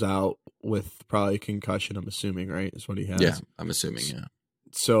 Pavelski goes out with probably a concussion, I'm assuming, right? Is what he has. Yeah, I'm assuming, yeah.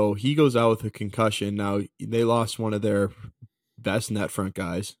 So he goes out with a concussion. Now, they lost one of their best net front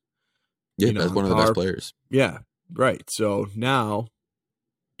guys. Yeah, that's one of the best players. Yeah, right. So now,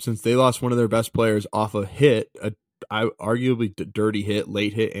 since they lost one of their best players off a hit, arguably dirty hit,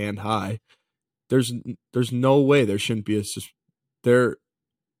 late hit, and high, there's no way there shouldn't be there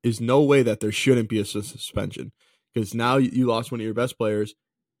is no way that there shouldn't be a suspension, because now you lost one of your best players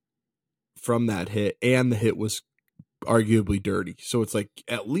from that hit, and the hit was arguably dirty. So it's like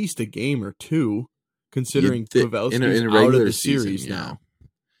at least a game or two, considering Pavelski's out of the series now.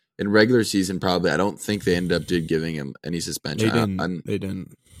 In regular season, probably, I don't think they ended up giving him any suspension. They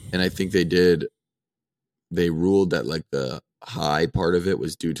didn't. And I think they did. They ruled that like the high part of it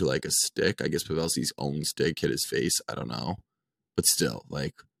was due to like a stick. I guess Pavelski's own stick hit his face. I don't know. but still,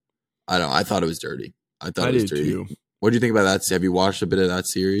 like, I don't know. I thought it was dirty. I thought I it was did dirty. too. What do you think about that? Have you watched a bit of that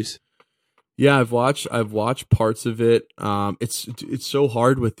series? Yeah, I've watched parts of it. It's so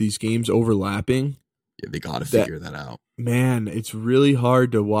hard with these games overlapping. Yeah, they got to That figure that out. Man, it's really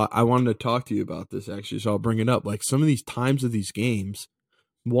hard to watch. I wanted to talk to you about this actually, so I'll bring it up. Like some of these times of these games,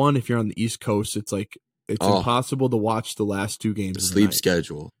 one, if you're on the East Coast, it's like it's impossible to watch the last two games. The of the sleep night.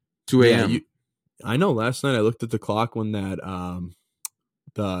 schedule, 2 a.m. I know. Last night I looked at the clock when that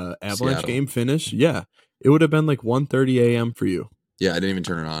the Avalanche Seattle. game finished. Yeah, it would have been like 1:30 a.m. for you. Yeah, I didn't even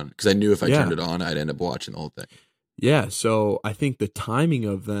turn it on because I knew if I turned it on, I'd end up watching the whole thing. Yeah, so I think the timing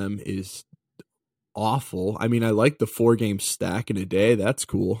of them is awful. I mean, I like the 4-game stack in a day. That's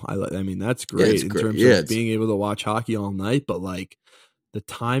cool. I mean, that's great terms of being able to watch hockey all night. But like the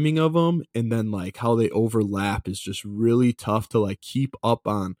timing of them and then like how they overlap is just really tough to like keep up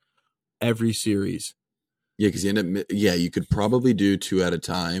on every series. Yeah, because you end up. Yeah, you could probably do 2 at a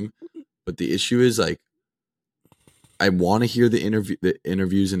time, but the issue is like, I want to hear the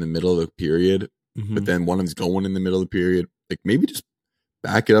interviews in the middle of the period, but then one of them's going in the middle of the period. Like maybe just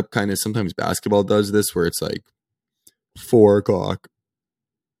back it up, kind of. Sometimes basketball does this, where it's like 4:00,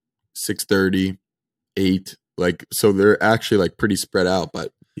 6:30, 8. Like so, they're actually like pretty spread out.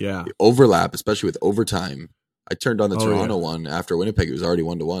 But yeah, the overlap, especially with overtime. I turned on the Toronto one after Winnipeg. It was already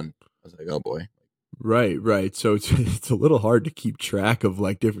 1-1. I was like, oh boy. Right. So it's a little hard to keep track of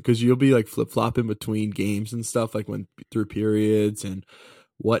like different because you'll be like flip flopping between games and stuff like when through periods and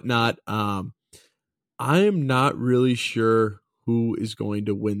whatnot. I am not really sure who is going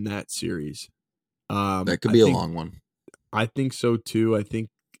to win that series. That could be a long one. I think so too. I think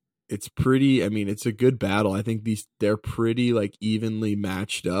it's pretty. I mean, it's a good battle. I think they're pretty like evenly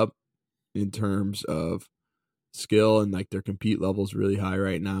matched up in terms of skill and like their compete level is really high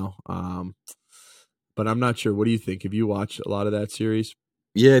right now. But I'm not sure. What do you think? Have you watched a lot of that series?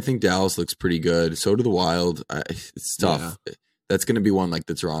 Yeah, I think Dallas looks pretty good. So do the Wild. It's tough. Yeah. That's going to be one like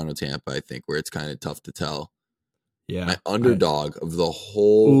the Toronto Tampa, I think, where it's kind of tough to tell. Yeah. My underdog of the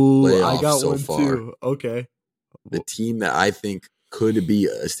whole playoff so far. Too. Okay. The team that I think could be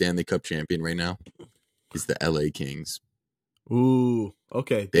a Stanley Cup champion right now is the LA Kings. Ooh,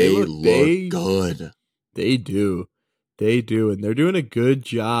 okay. They look good. They do. And they're doing a good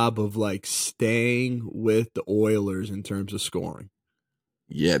job of like staying with the Oilers in terms of scoring.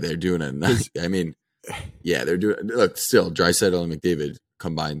 Yeah, they're doing a nice. I mean, yeah, they're doing. Look, still, Draisaitl and McDavid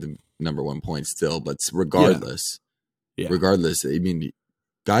combined the number 1 point still, but regardless, regardless, I mean,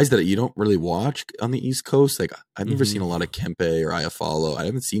 guys that you don't really watch on the East Coast, like I've never seen a lot of Kempe or Iafallo. I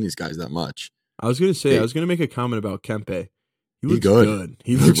haven't seen these guys that much. I was gonna make a comment about Kempe. He looks good.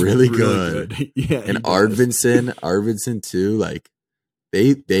 He looks really good. Yeah, and Arvidsson too. Like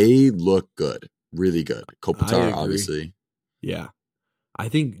they look good, really good. Kopitar, obviously. Yeah, I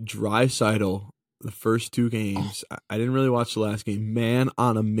think Draisaitl, the first 2 games. I didn't really watch the last game. Man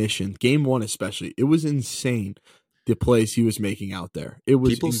on a mission. Game 1 especially. It was insane. The plays he was making out there. It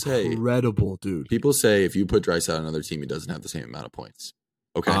was incredible, dude. People say if you put Draisaitl on another team, he doesn't have the same amount of points.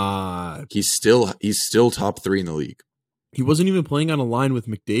 Okay, he's still top 3 in the league. He wasn't even playing on a line with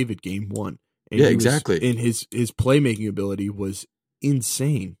McDavid game 1. And exactly. And his playmaking ability was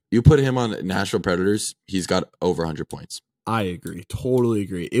insane. You put him on Nashville Predators, he's got over 100 points. I agree. Totally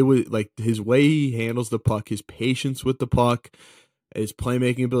agree. It was like his way he handles the puck, his patience with the puck, his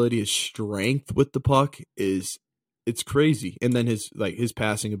playmaking ability, his strength with the puck it's crazy. And then his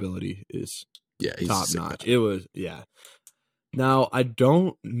passing ability is top notch. It was Now I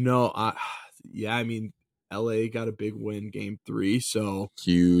don't know. I mean, LA got a big win game 3, so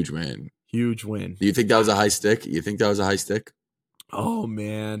huge win. Do you think that was a high stick? Oh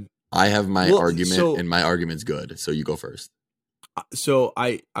man. I have my argument and my argument's good. So you go first. So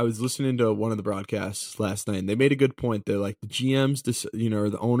I was listening to one of the broadcasts last night and they made a good point. They're like the GMs, or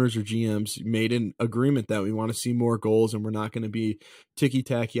the owners or GMs made an agreement that we want to see more goals and we're not going to be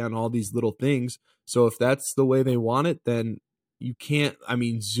ticky-tacky on all these little things. So if that's the way they want it, then you can't,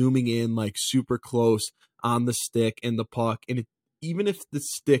 zooming in like super close on the stick and the puck. And even if the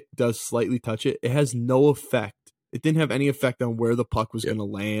stick does slightly touch it, it has no effect. It didn't have any effect on where the puck was going to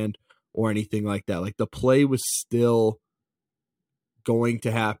land or anything like that. Like the play was still going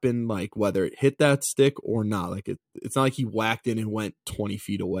to happen, like whether it hit that stick or not. Like it's not like he whacked in and went 20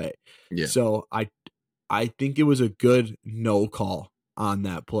 feet away. Yeah. So I think it was a good no call on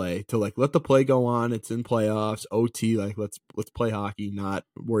that play to like let the play go on. It's in playoffs, OT. Like let's play hockey, not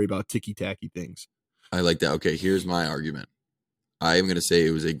worry about ticky tacky things. I like that. Okay, here's my argument. I am going to say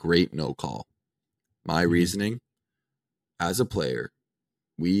it was a great no call. My reasoning, as a player,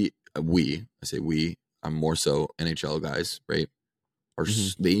 I'm more so NHL guys, right? are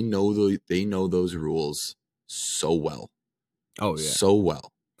they know those rules so well. Oh yeah, so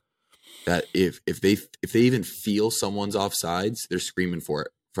well that if they even feel someone's offsides, they're screaming for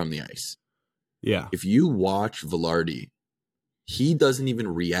it from the ice. Yeah. If you watch Velarde, he doesn't even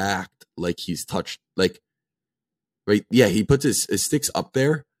react like he's touched. Like, right? Yeah, he puts his sticks up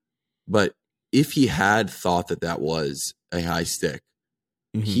there, but if he had thought that was a high stick,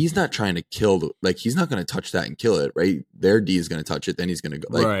 he's not trying to kill he's not going to touch that and kill it, right? Their D is going to touch it, then he's going to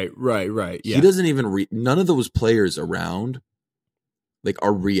go. Like, right. Yeah. He doesn't even none of those players around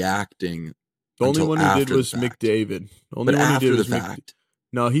are reacting. The only one who did was McDavid. But after the fact.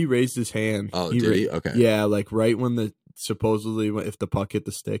 No, he raised his hand. Oh, did he? Okay. Yeah, right when supposedly if the puck hit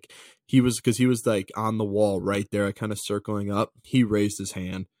the stick, because he was on the wall right there, kind of circling up. He raised his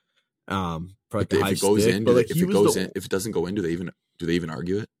hand. For if it goes in, if it doesn't go in, do they even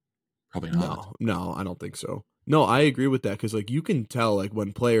argue it? Probably not. No, I don't think so. No, I agree with that because you can tell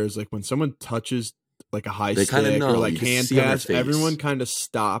when players when someone touches a high stick or hand pass, everyone kind of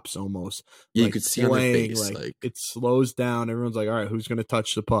stops almost. Yeah, you could see on their face. It slows down. Everyone's all right, who's going to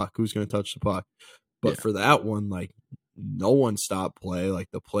touch the puck? Who's going to touch the puck? But for that one, no one stopped play.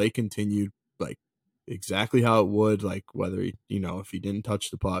 The play continued exactly how it would, whether if he didn't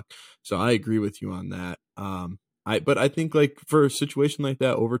touch the puck. So I agree with you on that. But I think for a situation like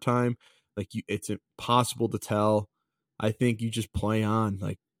that, overtime, it's impossible to tell. I think you just play on.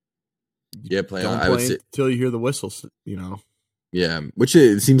 Play on. I would say until you hear the whistles. Yeah, which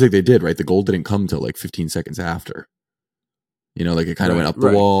it seems like they did. Right, the goal didn't come till 15 seconds after. It kind of went up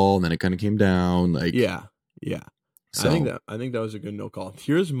the wall, and then it kind of came down. Yeah. So I think that was a good no call.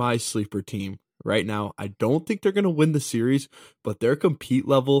 Here's my sleeper team right now. I don't think they're going to win the series, but their compete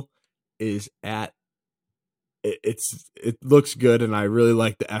level is at. It looks good, and I really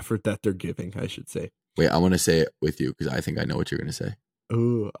like the effort that they're giving. I should say. Wait, I want to say it with you because I think I know what you're going to say.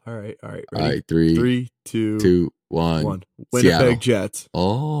 Oh, all right. Ready? All right, 3, 2, 1. Winnipeg Seattle. Jets.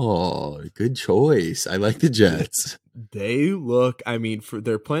 Oh, good choice. I like the Jets. They look.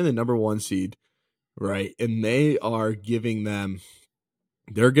 They're playing the number 1 seed, right? And they are giving them.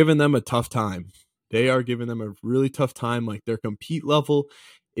 They're giving them a tough time. They are giving them a really tough time. Their compete level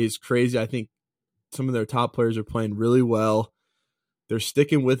is crazy. I think some of their top players are playing really well. They're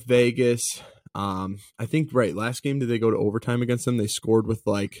sticking with Vegas. I think last game did they go to overtime against them? They scored with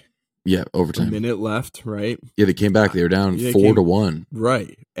overtime, a minute left, right? Yeah, they came back. They were down 4-1,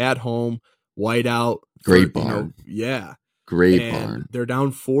 right? At home, whiteout, great barn, great barn. They're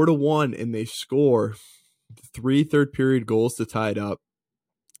down 4-1, and they score 3 third-period goals to tie it up.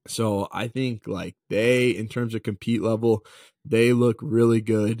 So I think they, in terms of compete level, they look really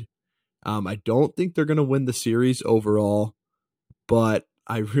good. I don't think they're going to win the series overall, but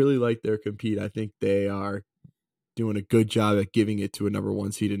I really like their compete. I think they are doing a good job at giving it to a number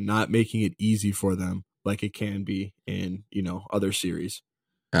 1 seed and not making it easy for them like it can be in, other series.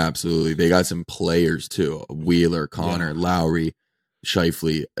 Absolutely. They got some players too. Wheeler, Connor, Lowry,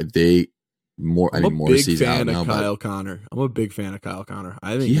 Scheifele. I think Morrissey's out now. Kyle Connor. I'm a big fan of Kyle Connor.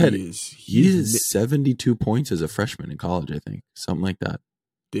 I think he had 72 points as a freshman in college, I think. Something like that.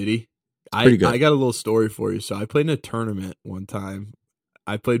 Did he? I got a little story for you. So I played in a tournament one time.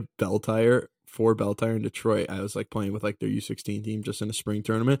 I played Bell Tire in Detroit. I was playing with their U16 team just in a spring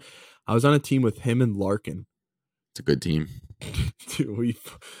tournament. I was on a team with him and Larkin. It's a good team. Dude,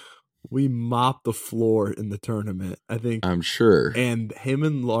 we mopped the floor in the tournament, I think. I'm sure. And him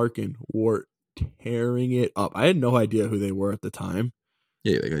and Larkin were tearing it up. I had no idea who they were at the time.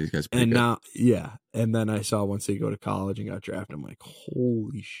 Yeah, these guys are pretty and good. now, and then I saw once they go to college and got drafted, I'm like,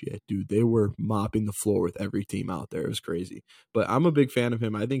 holy shit, dude! They were mopping the floor with every team out there. It was crazy. But I'm a big fan of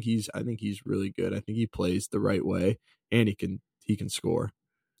him. I think he's really good. I think he plays the right way, and he can score.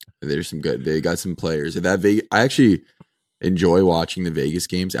 There's some good. They got some players. I actually enjoy watching the Vegas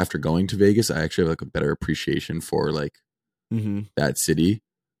games. After going to Vegas, I actually have a better appreciation for that city.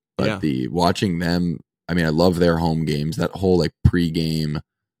 But watching them. I love their home games. That whole pregame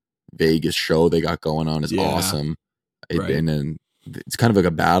Vegas show they got going on is awesome. And then it's kind of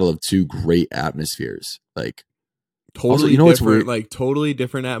a battle of 2 great atmospheres. Totally different, what's weird? Totally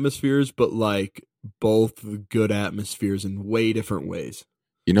different atmospheres, but both good atmospheres in way different ways.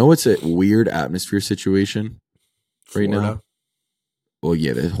 It's a weird atmosphere situation Florida. Right now? Well,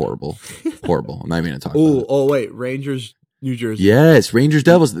 yeah, that's horrible. Horrible. I'm not even going to talk about it. Oh, wait. Rangers, New Jersey. Yes, Rangers,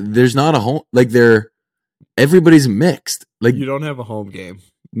 Devils. There's not a home. Everybody's mixed. You don't have a home game.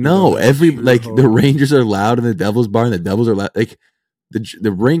 No, the Rangers are loud in the Devils bar, and the Devils are loud.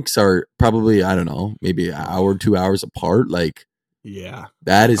 The rinks are probably, I don't know, maybe an hour, 2 hours apart. Yeah.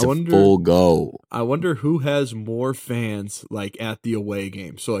 That is full go. I wonder who has more fans like at the away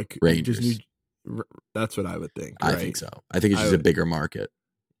game. So like Rangers. That's what I would think. I right? think so. I think it's just a bigger market.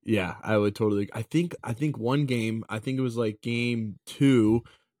 Yeah, I would totally. I think one game, I think it was like game 2,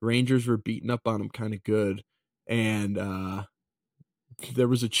 Rangers were beating up on them kind of good, and there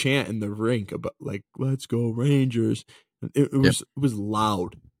was a chant in the rink about like "Let's go Rangers." It was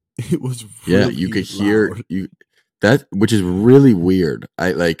loud. It was really you could loud. hear that, which is really weird.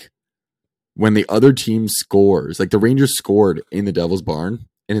 I like when the other team scores, like the Rangers scored in the Devil's Barn,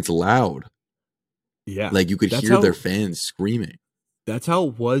 and it's loud. Yeah, like you could hear their fans screaming. That's how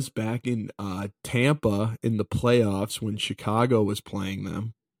it was back in Tampa in the playoffs when Chicago was playing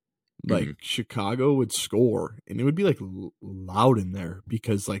them. Like Chicago would score and it would be like loud in there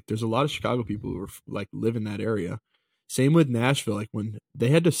because like there's a lot of Chicago people who are like live in that area. Same with Nashville. Like when they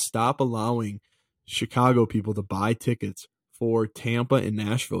had to stop allowing Chicago people to buy tickets for Tampa and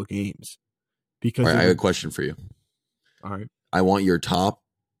Nashville games because I have a question for you. All right. I want your top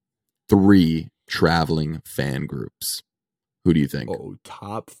 3 traveling fan groups. Who do you think? Oh,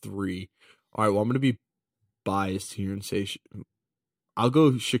 top 3. All right. Well, I'm going to be biased here and say I'll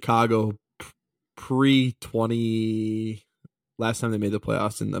go Chicago pre-20. Last time they made the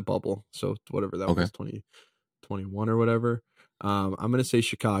playoffs in the bubble. So whatever that was, 2021 or whatever. I'm going to say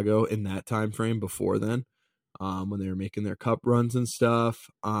Chicago in that time frame before then, when they were making their cup runs and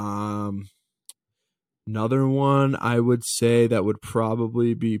stuff. Another one I would say that would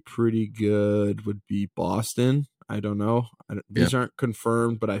probably be pretty good would be Boston. I don't know. These aren't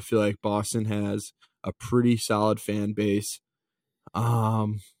confirmed, but I feel like Boston has a pretty solid fan base.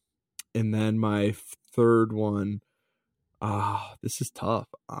 And then my third one, this is tough.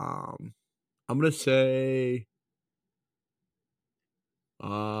 I'm going to say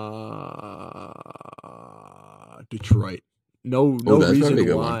Detroit. No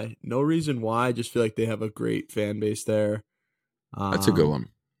reason why. No reason why. I just feel like they have a great fan base there. That's a good one.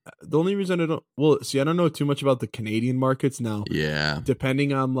 The only reason I don't know too much about the Canadian markets now. Yeah.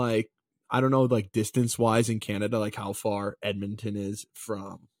 Depending on like, I don't know, like distance wise in Canada, like how far Edmonton is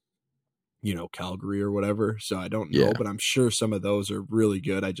from, Calgary or whatever. So I don't know, but I'm sure some of those are really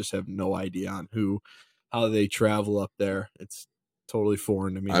good. I just have no idea on how they travel up there. It's totally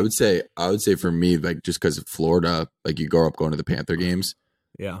foreign to me. I would say for me, like just because of Florida, like you grow up going to the Panther games.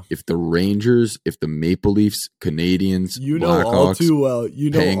 Yeah. If the Rangers, if the Maple Leafs, Canadians, Blackhawks, all too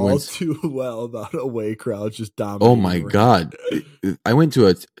well about away crowds just dominating. Oh my God. I went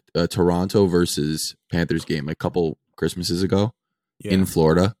to a Toronto versus Panthers game a couple Christmases ago in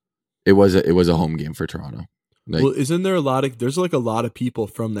Florida. It was a home game for Toronto. Like, well, isn't there there's like a lot of people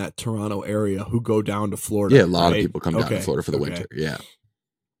from that Toronto area who go down to Florida? Yeah, a lot of people come down to Florida for the winter. Yeah.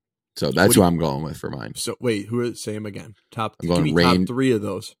 So that's who I'm going with for mine. So wait, say them again. Top 3 of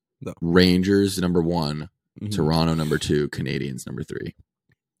those. No. Rangers number 1, Toronto number 2, Canadians number 3.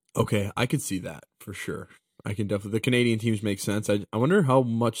 Okay, I could see that for sure. I can definitely. The Canadian teams make sense. I wonder how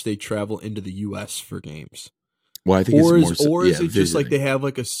much they travel into the U.S. for games. Well, I think is it just like they have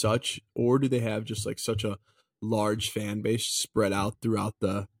like or do they have just like such a large fan base spread out throughout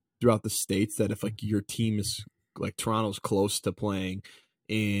the states that if like your team is like Toronto's close to playing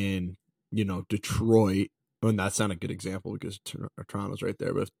in Detroit, and that's not a good example because Toronto's right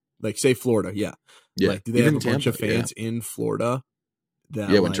there, but like say Florida, like do they have a bunch of fans in Florida?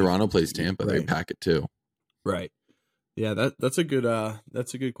 When Toronto plays Tampa, they pack it too. Right. Yeah, that's a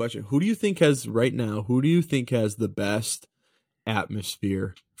good question. Who do you think has the best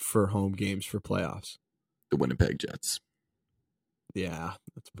atmosphere for home games for playoffs? The Winnipeg Jets. Yeah,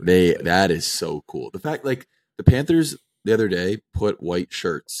 that is so cool. The fact like the Panthers the other day put white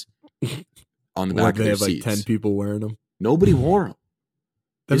shirts on the back of their seats. Like 10 people wearing them. Nobody wore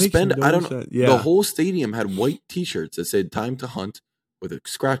them. The whole stadium had white T-shirts that said "Time to Hunt" with a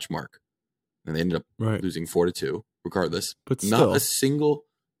scratch mark, and they ended up losing 4-2. Regardless, but not a single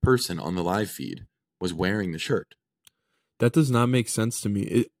person on the live feed was wearing the shirt. That does not make sense to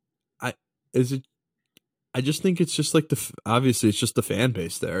me. I just think it's just like obviously it's just the fan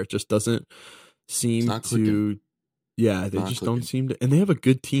base there. It just doesn't seem to. Yeah, they just don't seem to, and they have a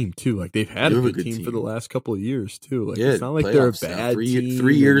good team too. Like they've had a good team for the last couple of years too. Like it's not like they're a bad team.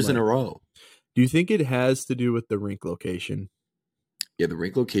 3 years in a row. Do you think it has to do with the rink location? Yeah, the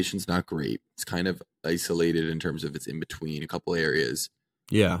rink location's not great. It's kind of isolated in terms of it's in between a couple areas.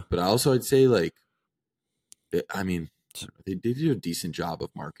 Yeah, but I'd say like, I mean, they do a decent job of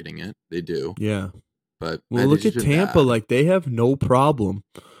marketing it. They do. Yeah, but look at Tampa. Bad. Like they have no problem.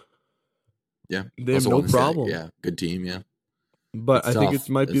 Yeah, they have no problem. Yeah, good team. Yeah, but I think it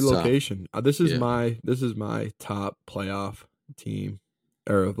might be location. This is my top playoff team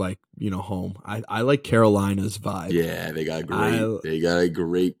or like, home. I like Carolina's vibe. Yeah, they got a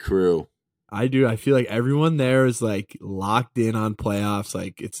great crew. I do. I feel like everyone there is like locked in on playoffs.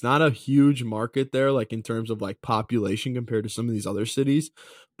 Like it's not a huge market there, like in terms of like population compared to some of these other cities,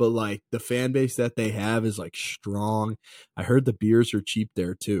 but like the fan base that they have is like strong. I heard the beers are cheap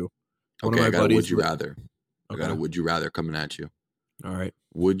there too. One of my buddies. Would you rather? Okay. I got a would you rather coming at you. All right.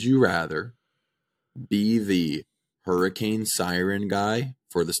 Would you rather be the hurricane siren guy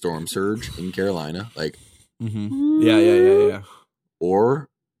for the storm surge in Carolina? Like, yeah. Or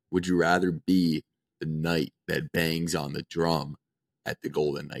would you rather be the knight that bangs on the drum at the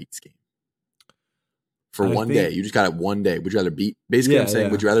Golden Knights game? For one day. You just got it one day. Would you rather be, basically I'm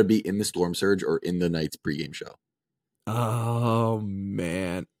saying, would you rather be in the storm surge or in the Knights pregame show? Oh,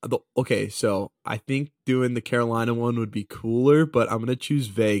 man. Okay, so I think doing the Carolina one would be cooler, but I'm going to choose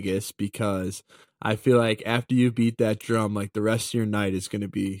Vegas because I feel like after you beat that drum, like the rest of your night is going to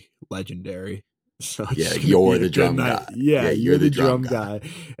be legendary. So yeah, you're the drum guy. Yeah, you're the drum guy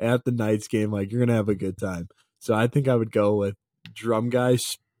at the Knights game. Like, you're going to have a good time. So I think I would go with drum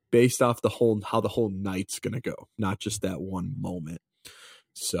guys based off how the whole night's going to go, not just that one moment.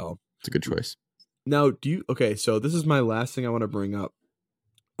 So it's a good choice. Now, so this is my last thing I want to bring up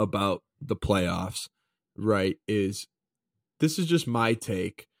about the playoffs, right? This is just my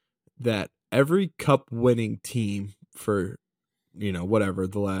take that every cup winning team for, whatever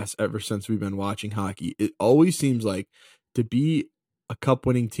ever since we've been watching hockey, it always seems like to be a cup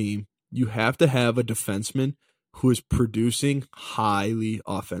winning team, you have to have a defenseman who is producing highly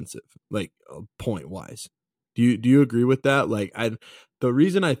offensive, like point wise. Do you agree with that? Like the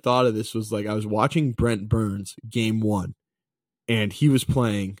reason I thought of this was like I was watching Brent Burns game 1 and he was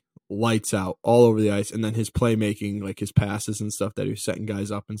playing lights out all over the ice, and then his playmaking, like his passes and stuff that he was setting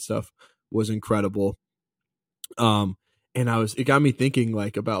guys up and stuff was incredible. And it got me thinking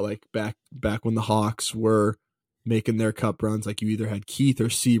like about like back when the Hawks were making their cup runs, like you either had Keith or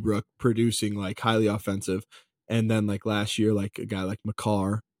Seabrook producing like highly offensive, and then like last year like a guy like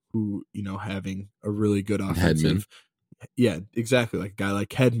Makar who, having a really good offensive. Hedman. Yeah, exactly. Like a guy like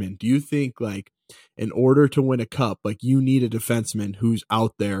Hedman. Do you think like in order to win a cup, like you need a defenseman who's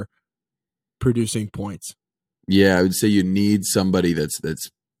out there producing points? Yeah, I would say you need somebody that's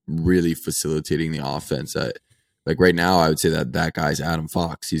really facilitating the offense. Like right now, I would say that guy's Adam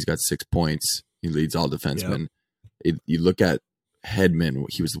Fox. He's got 6 points. He leads all defensemen. Yep. You look at Hedman.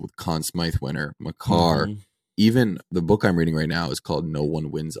 He was the Conn Smythe winner. Makar. Mm-hmm. Even the book I'm reading right now is called No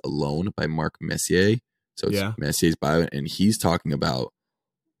One Wins Alone by Mark Messier. So it's Messier's bio, and he's talking about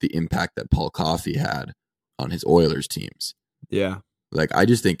the impact that Paul Coffey had on his Oilers teams. Yeah. Like, I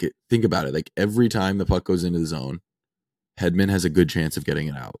just think about it. Like, every time the puck goes into the zone, Hedman has a good chance of getting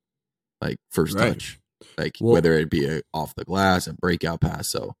it out. Like, first touch. Like, whether it be off the glass, a breakout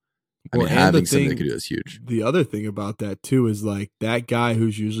pass. So, I mean, having something that can do that's huge. The other thing about that, too, is, like, that guy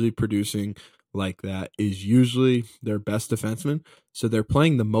who's usually producing like that is usually their best defenseman. So they're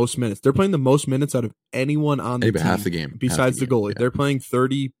playing the most minutes. They're playing the most minutes out of anyone on the team. Half the game. Besides the goalie. Yeah. They're playing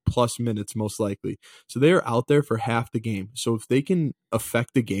 30 plus minutes most likely. So they are out there for half the game. So if they can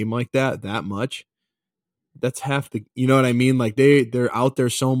affect the game like that much, that's half the, you know what I mean? Like they're out there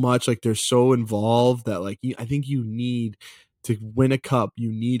so much, like they're so involved that like, I think you need to win a cup.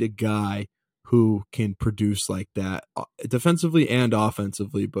 You need a guy who can produce like that defensively and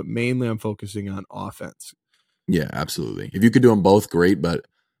offensively, but mainly I'm focusing on offense. Yeah, absolutely. If you could do them both, great. But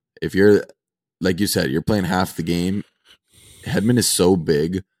if you're, like you said, you're playing half the game, Hedman is so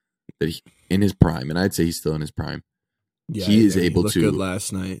big that in his prime, and I'd say he's still in his prime, he is able to. Good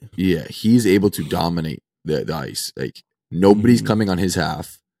last night. Yeah, he's able to dominate the ice. Like nobody's coming on his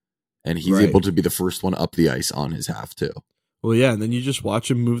half, and he's able to be the first one up the ice on his half too. Well, yeah, and then you just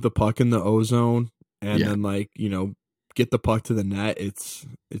watch him move the puck in the ozone, and then like get the puck to the net. It's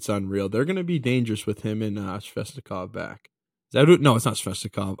unreal. They're gonna be dangerous with him and Svestikov back. No, it's not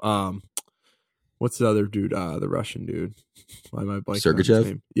Svestikov. What's the other dude? The Russian dude. Why am I blanking on his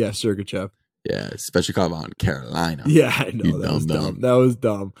name? Yeah, Sergachev. Yeah, Svestikov on Carolina. Yeah, I know that was dumb. That was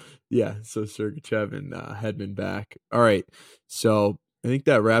dumb. Yeah, so Sergachev and Hedman back. All right, so I think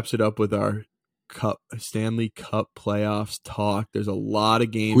that wraps it up with our Stanley Cup playoffs talk. There's a lot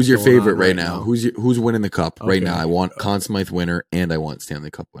of games. Who's your favorite right now? Who's winning the cup right now? I want Conn Smythe winner and I want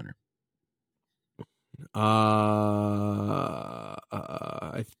Stanley Cup winner. I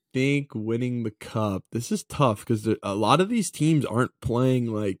think winning the cup. This is tough because a lot of these teams aren't playing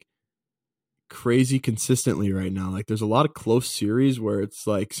like crazy consistently right now. Like there's a lot of close series where it's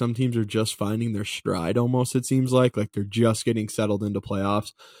like some teams are just finding their stride almost, it seems like they're just getting settled into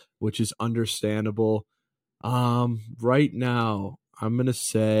playoffs, which is understandable. Right now, I'm gonna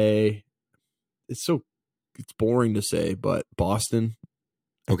say it's boring to say, but Boston.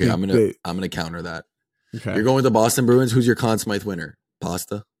 Okay, I'm gonna counter that. Okay. You're going with the Boston Bruins. Who's your Conn Smythe winner?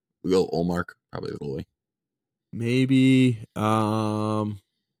 Pasta. We go Olmark, probably the goalie. Maybe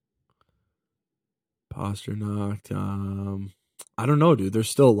Pasternak. I don't know, dude. There's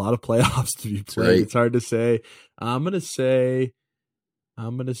still a lot of playoffs to be played. Right. It's hard to say. I'm gonna say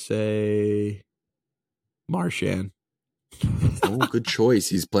Marchand. Oh, good choice.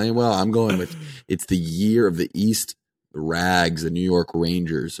 He's playing well. I'm going with it's the year of the East. The Rags, the New York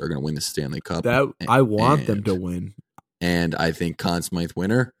Rangers, are going to win the Stanley Cup. I want them to win. And I think Conn Smythe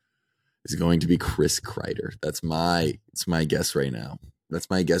winner is going to be Chris Kreider. It's my guess right now. That's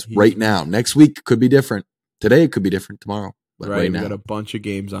my guess right now. Next week could be different. Today it could be different tomorrow. But right now. We got a bunch of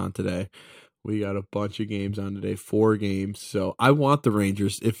games on today. 4 games. So I want the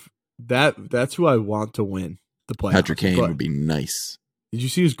Rangers. If that's who I want to win the playoffs. Patrick Kane would be nice. Did you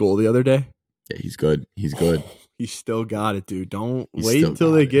see his goal the other day? Yeah, he's good. He's good. He's still got it, dude. Don't wait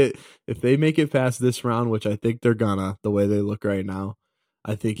until if they make it past this round, which I think they're gonna, the way they look right now.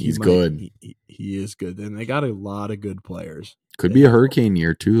 I think he's good. He is good. And they got a lot of good players. Could be a hurricane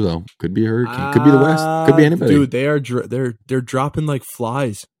year too, though. Could be a hurricane. Could be the West. Could be anybody. Dude, they're dropping like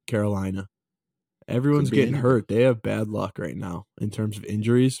flies, Carolina. Everyone's getting hurt. They have bad luck right now in terms of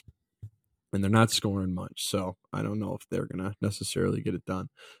injuries, and they're not scoring much. So I don't know if they're gonna necessarily get it done.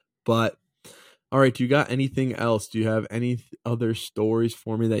 But all right, do you got anything else? Do you have any other stories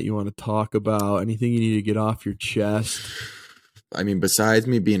for me that you want to talk about? Anything you need to get off your chest? I mean, besides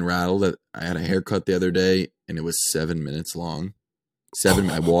me being rattled, I had a haircut the other day, and it was 7 minutes long.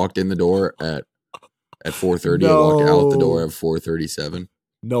 I walked in the door at 4:30. I walked out the door at 4:37.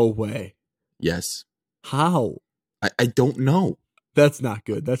 No way. Yes. How? I don't know. That's not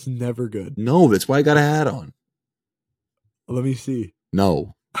good. That's never good. No, that's why I got a hat on. Let me see.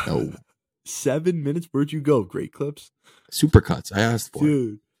 No. 7 minutes? Where'd you go? Great Clips? Supercuts. I asked for it.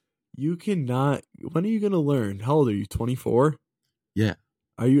 Dude, you cannot. When are you going to learn? How old are you? 24? Yeah.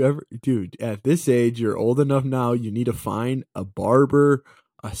 Are you ever? Dude, at this age, you're old enough now. You need to find a barber,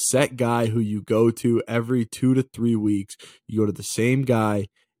 a set guy who you go to every 2 to 3 weeks. You go to the same guy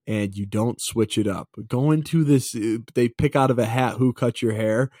and you don't switch it up. Going to this, they pick out of a hat who cut your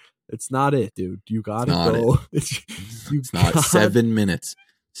hair. It's not it, dude. You got to go. It's not 7 minutes.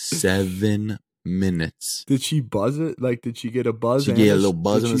 7 minutes. Did she buzz it? Like, did she get a buzz? She get a little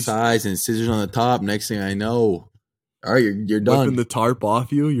buzz on the sides and scissors on the top. Next thing I know, all right, you're done. Whipping the tarp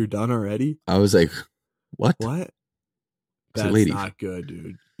off you. You're done already. I was like, what? That's not good,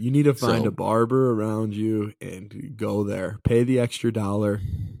 dude. You need to find a barber around you and go there. Pay the extra $1.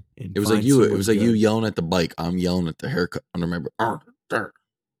 It was like you. It was like you yelling at the bike. I'm yelling at the haircut. I remember. I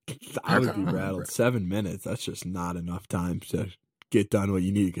would be rattled. 7 minutes. That's just not enough time to get done what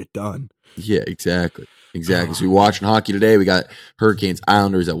you need to get done. Yeah, exactly. So we watching hockey today. We got Hurricanes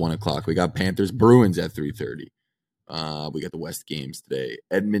Islanders at 1:00. We got Panthers Bruins at 3:30. We got the West games today.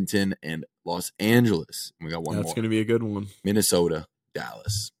 Edmonton and Los Angeles. And we got one more. That's going to be a good one. Minnesota,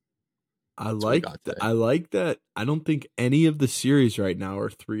 Dallas. I like that. I don't think any of the series right now are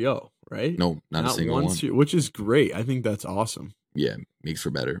 3-0, right? No, not a single one. Which is great. I think that's awesome. Yeah, makes for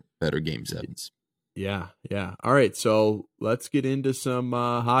better game sevens. Yeah. All right, so let's get into some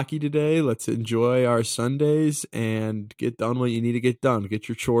hockey today. Let's enjoy our Sundays and get done what you need to get done. Get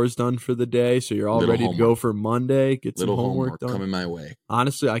your chores done for the day so you're all ready to go for Monday. Get some homework done. Coming my way.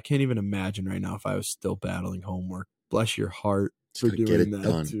 Honestly, I can't even imagine right now if I was still battling homework. Bless your heart for doing that,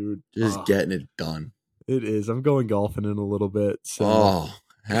 done. Dude. Just getting it done. It is. I'm going golfing in a little bit. So.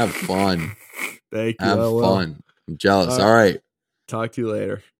 Have fun. Thank you. Have fun. I'm jealous. All right. Talk to you later.